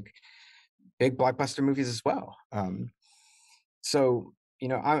that are like big blockbuster movies as well. So,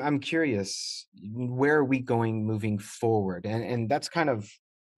 I'm curious, where are we going moving forward? And that's kind of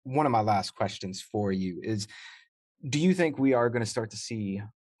one of my last questions for you is, do you think we are going to start to see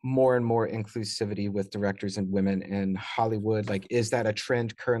more and more inclusivity with directors and women in Hollywood? Like, is that a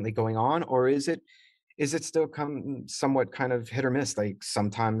trend currently going on, or is it still somewhat kind of hit or miss? Like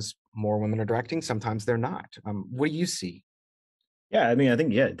sometimes more women are directing, sometimes they're not. What do you see? Yeah, I mean, I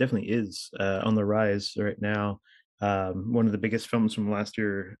think yeah, it definitely is on the rise right now. One of the biggest films from last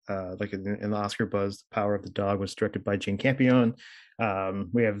year, like in the Oscar buzz, The Power of the Dog, was directed by Jane Campion.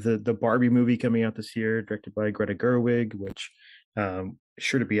 We have the Barbie movie coming out this year, directed by Greta Gerwig, which is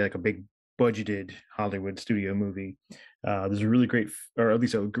sure to be like a big budgeted Hollywood studio movie. There's a really great, or at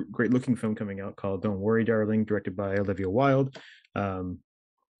least a great looking film coming out called Don't Worry, Darling, directed by Olivia Wilde. Um,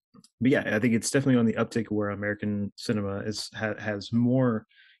 but yeah, I think it's definitely on the uptick where American cinema has more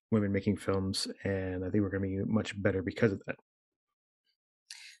women making films, and I think we're going to be much better because of that.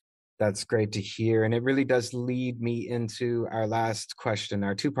 That's great to hear. And it really does lead me into our last question,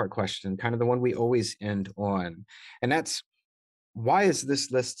 our two-part question, kind of the one we always end on. And that's, why is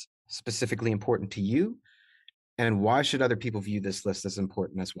this list specifically important to you? And why should other people view this list as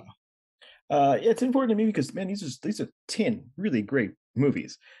important as well? It's important to me because man, these are 10 really great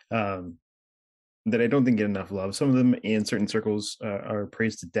movies. Um, that I don't think get enough love. Some of them in certain circles are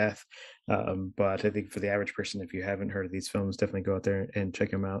praised to death, but I think for the average person, if you haven't heard of these films, definitely go out there and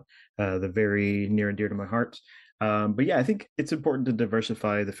check them out. They're very near and dear to my heart. But yeah, I think it's important to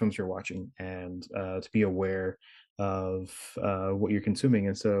diversify the films you're watching and to be aware of what you're consuming.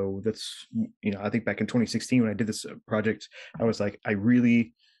 And so that's, I think back in 2016 when I did this project, I was like, I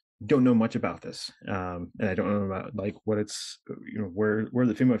really don't know much about this, and I don't know about like what it's, where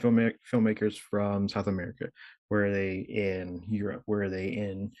the female filmmakers from South America, where are they in Europe, where are they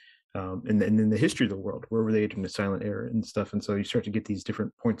and in the history of the world, where were they during the silent era and stuff. And so you start to get these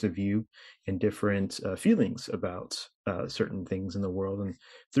different points of view and different feelings about certain things in the world, and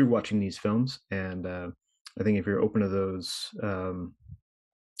through watching these films. And I think if you're open to those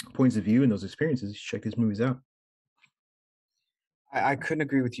points of view and those experiences, you should check these movies out. I couldn't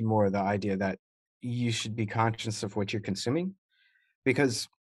agree with you more. The idea that you should be conscious of what you're consuming, because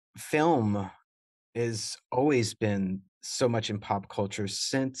film has always been so much in pop culture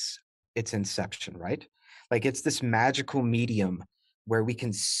since its inception, right? Like it's this magical medium where we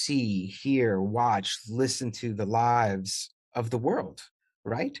can see, hear, watch, listen to the lives of the world,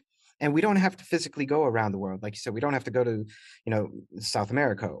 right? And we don't have to physically go around the world. Like you said, we don't have to go to, South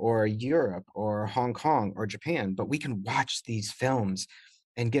America or Europe or Hong Kong or Japan, but we can watch these films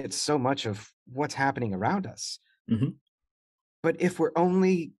and get so much of what's happening around us. Mm-hmm. But if we're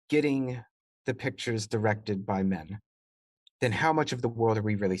only getting the pictures directed by men, then how much of the world are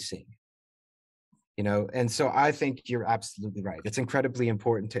we really seeing? And so I think you're absolutely right. It's incredibly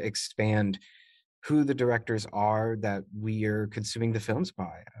important to expand who the directors are that we are consuming the films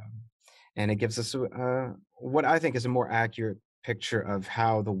by. And it gives us what I think is a more accurate picture of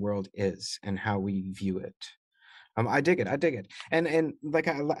how the world is and how we view it. I dig it. I dig it. And like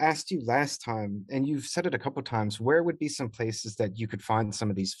I asked you last time, and you've said it a couple times, where would be some places that you could find some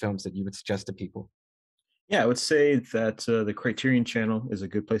of these films that you would suggest to people? Yeah, I would say that the Criterion Channel is a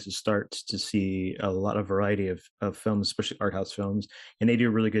good place to start to see a lot of variety of films, especially art house films, and they do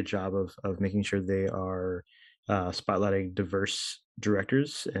a really good job of making sure they are spotlighting diverse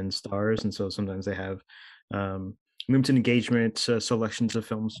directors and stars, and so sometimes they have limited engagement selections of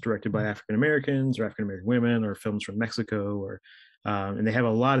films directed by African Americans or African American women, or films from Mexico, or and they have a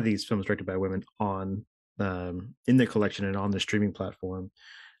lot of these films directed by women on in the collection and on the streaming platform.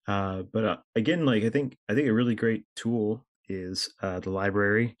 But again, like I think a really great tool is the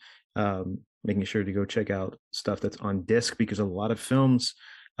library. Making sure to go check out stuff that's on disc, because a lot of films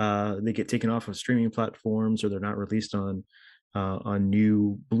they get taken off of streaming platforms, or they're not released on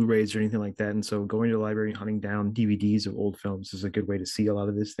new Blu-rays or anything like that. And so going to the library and hunting down DVDs of old films is a good way to see a lot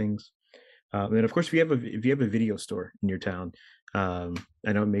of these things. And of course, if you have a video store in your town, I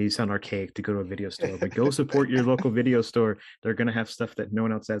know it may sound archaic to go to a video store, but go support your local video store. They're going to have stuff that no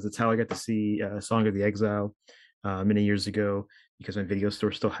one else has. It's how I got to see Song of the Exile many years ago, because my video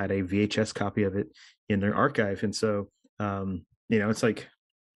store still had a VHS copy of it in their archive. And so, it's like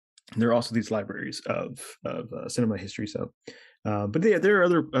there are also these libraries of cinema history. So, but yeah, there are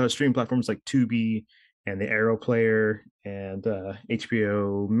other streaming platforms like Tubi and the Arrow Player and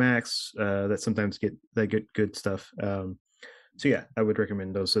HBO Max that sometimes get that good stuff. So yeah, I would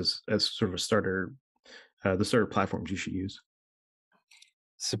recommend those as sort of a starter, the starter platforms you should use.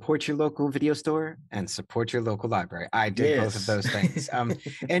 Support your local video store and support your local library. I dig both of Yes. those things.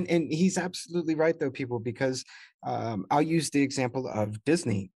 And he's absolutely right though, people, because I'll use the example of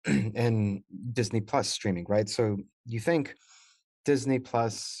Disney and Disney Plus streaming, right? So you think Disney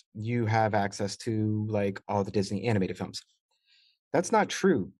Plus, you have access to like all the Disney animated films. That's not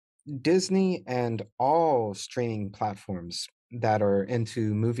true. Disney and all streaming platforms that are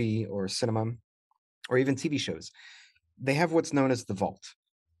into movie or cinema or even TV shows, they have what's known as the vault.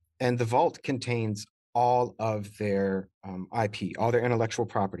 And the vault contains all of their IP, all their intellectual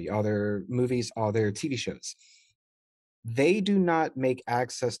property, all their movies, all their TV shows. they do not make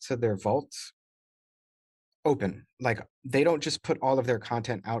access to their vaults open. Like they don't just put all of their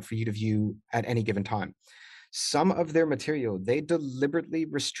content out for you to view at any given time. Some of their material they deliberately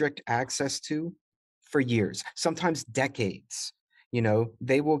restrict access to for years, sometimes decades. You know,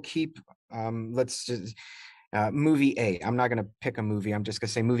 they will keep let's just movie A. I'm not going to pick a movie. I'm just going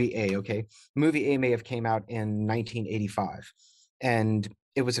to say movie A, okay? Movie A may have came out in 1985 and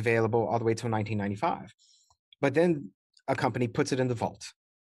it was available all the way till 1995. But then a company puts it in the vault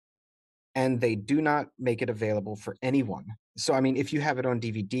and they do not make it available for anyone. So, I mean, if you have it on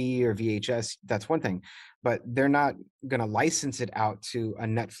DVD or VHS, that's one thing, but they're not going to license it out to a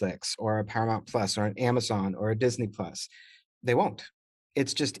Netflix or a Paramount Plus or an Amazon or a Disney Plus. They won't.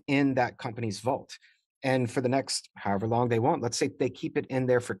 It's just in that company's vault. And for the next however long they want, let's say they keep it in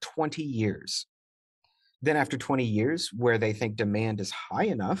there for 20 years. Then, after 20 years, where they think demand is high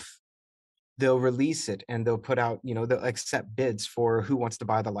enough, they'll release it and they'll put out, you know, they'll accept bids for who wants to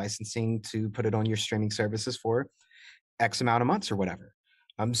buy the licensing to put it on your streaming services for X amount of months or whatever.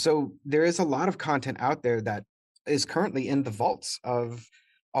 So there is a lot of content out there that is currently in the vaults of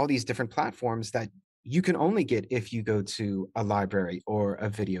all these different platforms that you can only get if you go to a library or a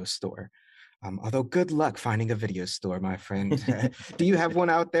video store. Although good luck finding a video store, my friend. Do you have one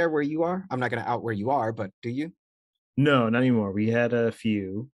out there where you are? I'm not going to out where you are, but do you? No, not anymore. We had a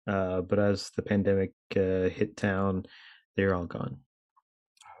few, but as the pandemic hit town, they're all gone.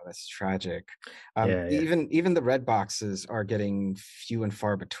 Oh, that's tragic. Yeah, yeah. Even the red boxes are getting few and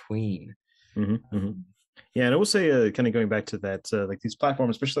far between. Hmm, hmm. Um, Yeah, and I will say, kind of going back to that, like these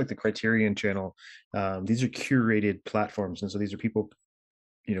platforms, especially like the Criterion Channel, these are curated platforms, and so these are people,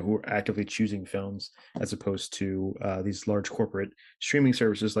 who are actively choosing films as opposed to these large corporate streaming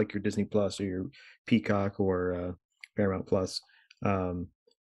services like your Disney Plus or your Peacock or Paramount Plus. Um,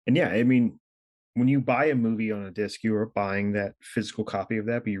 and yeah, I mean, when you buy a movie on a disc, you are buying that physical copy of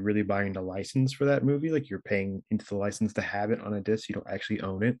that, but you're really buying the license for that movie. Like you're paying into the license to have it on a disc. You don't actually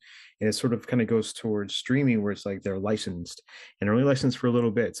own it. And it sort of kind of goes towards streaming where it's like they're licensed and they're only licensed for a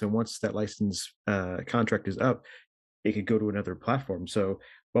little bit. So once that license contract is up, it could go to another platform. So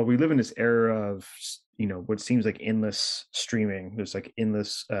while we live in this era of what seems like endless streaming, there's like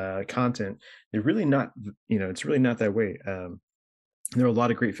endless content. They're really not. It's really not that way. There are a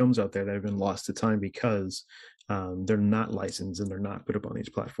lot of great films out there that have been lost to time because they're not licensed and they're not put up on these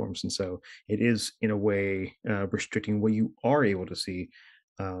platforms. And so it is, in a way, restricting what you are able to see,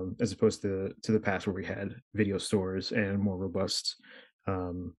 as opposed to the past where we had video stores and more robust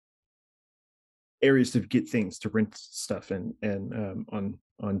um, areas to get things to rent stuff and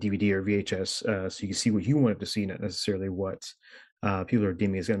on DVD or VHS, so you can see what you wanted to see, not necessarily what people are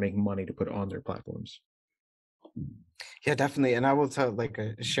deeming is going to make money to put on their platforms. yeah, definitely. And I will tell like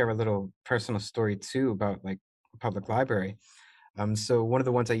share a little personal story too about like public library. So one of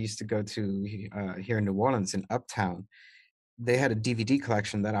the ones I used to go to here in New Orleans in Uptown, they had a DVD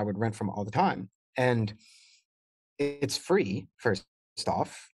collection that I would rent from all the time. And it's free, first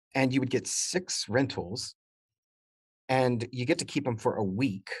off, and you would get 6 rentals and you get to keep them for a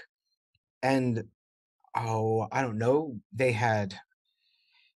week. And oh, I don't know, they had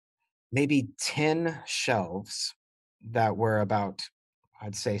maybe 10 shelves that were about,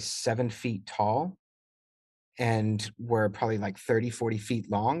 I'd say, 7 feet tall and were probably like 30, 40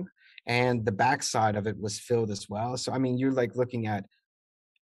 feet long. And the backside of it was filled as well. So, I mean, you're like looking at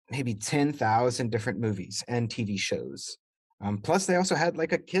maybe 10,000 different movies and TV shows. Plus, they also had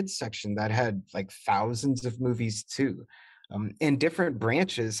like a kids section that had like thousands of movies too. And different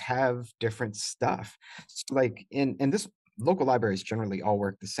branches have different stuff. So like in this local libraries generally all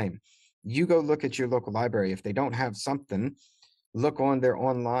work the same. You go look at your local library. If they don't have something, look on their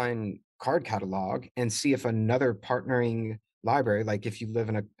online card catalog and see if another partnering library, like if you live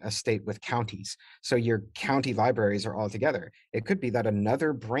in a state with counties, so your county libraries are all together, it could be that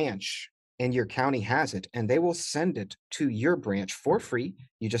another branch in your county has it and they will send it to your branch for free.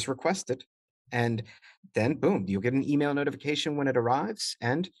 You just request it. And then, boom, you'll get an email notification when it arrives,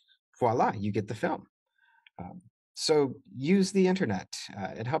 and voila, you get the film. Um, so use the internet.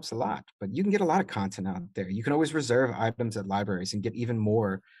 It helps a lot, but you can get a lot of content out there. You can always reserve items at libraries and get even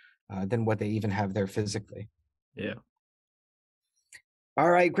more than what they even have there physically. Yeah. All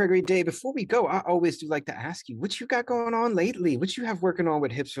right, Gregory Day, before we go, I always do like to ask you, what you got going on lately? What you have working on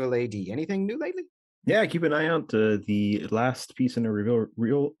with HipsvilleAD? Anything new lately? Yeah, keep an eye out. The last piece in the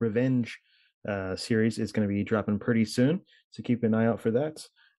Real Revenge series is going to be dropping pretty soon, so keep an eye out for that.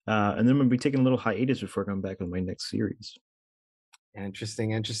 And then I'm going to be taking a little hiatus before coming back with my next series.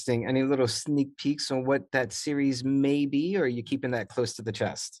 Interesting, interesting. Any little sneak peeks on what that series may be, or are you keeping that close to the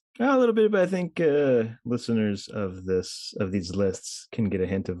chest? A little bit, but I think listeners of these lists can get a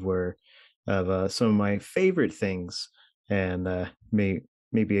hint of where of some of my favorite things, and may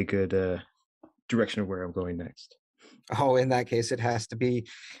be a good direction of where I'm going next. Oh, in that case, it has to be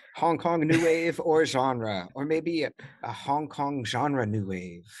Hong Kong new wave or genre, or maybe a Hong Kong genre new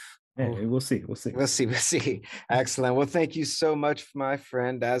wave. Yeah, Oh, we'll see. We'll see. we'll see. We'll see. Excellent. Well, thank you so much, my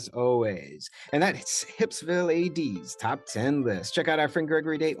friend, as always. And that's HipsvilleAD's top 10 list. Check out our friend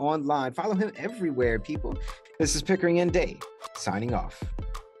Gregory Day online. Follow him everywhere, people. This is Pickering and Day signing off.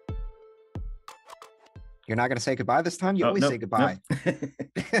 You're not going to say goodbye this time? You Oh always no, say goodbye.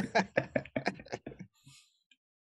 no.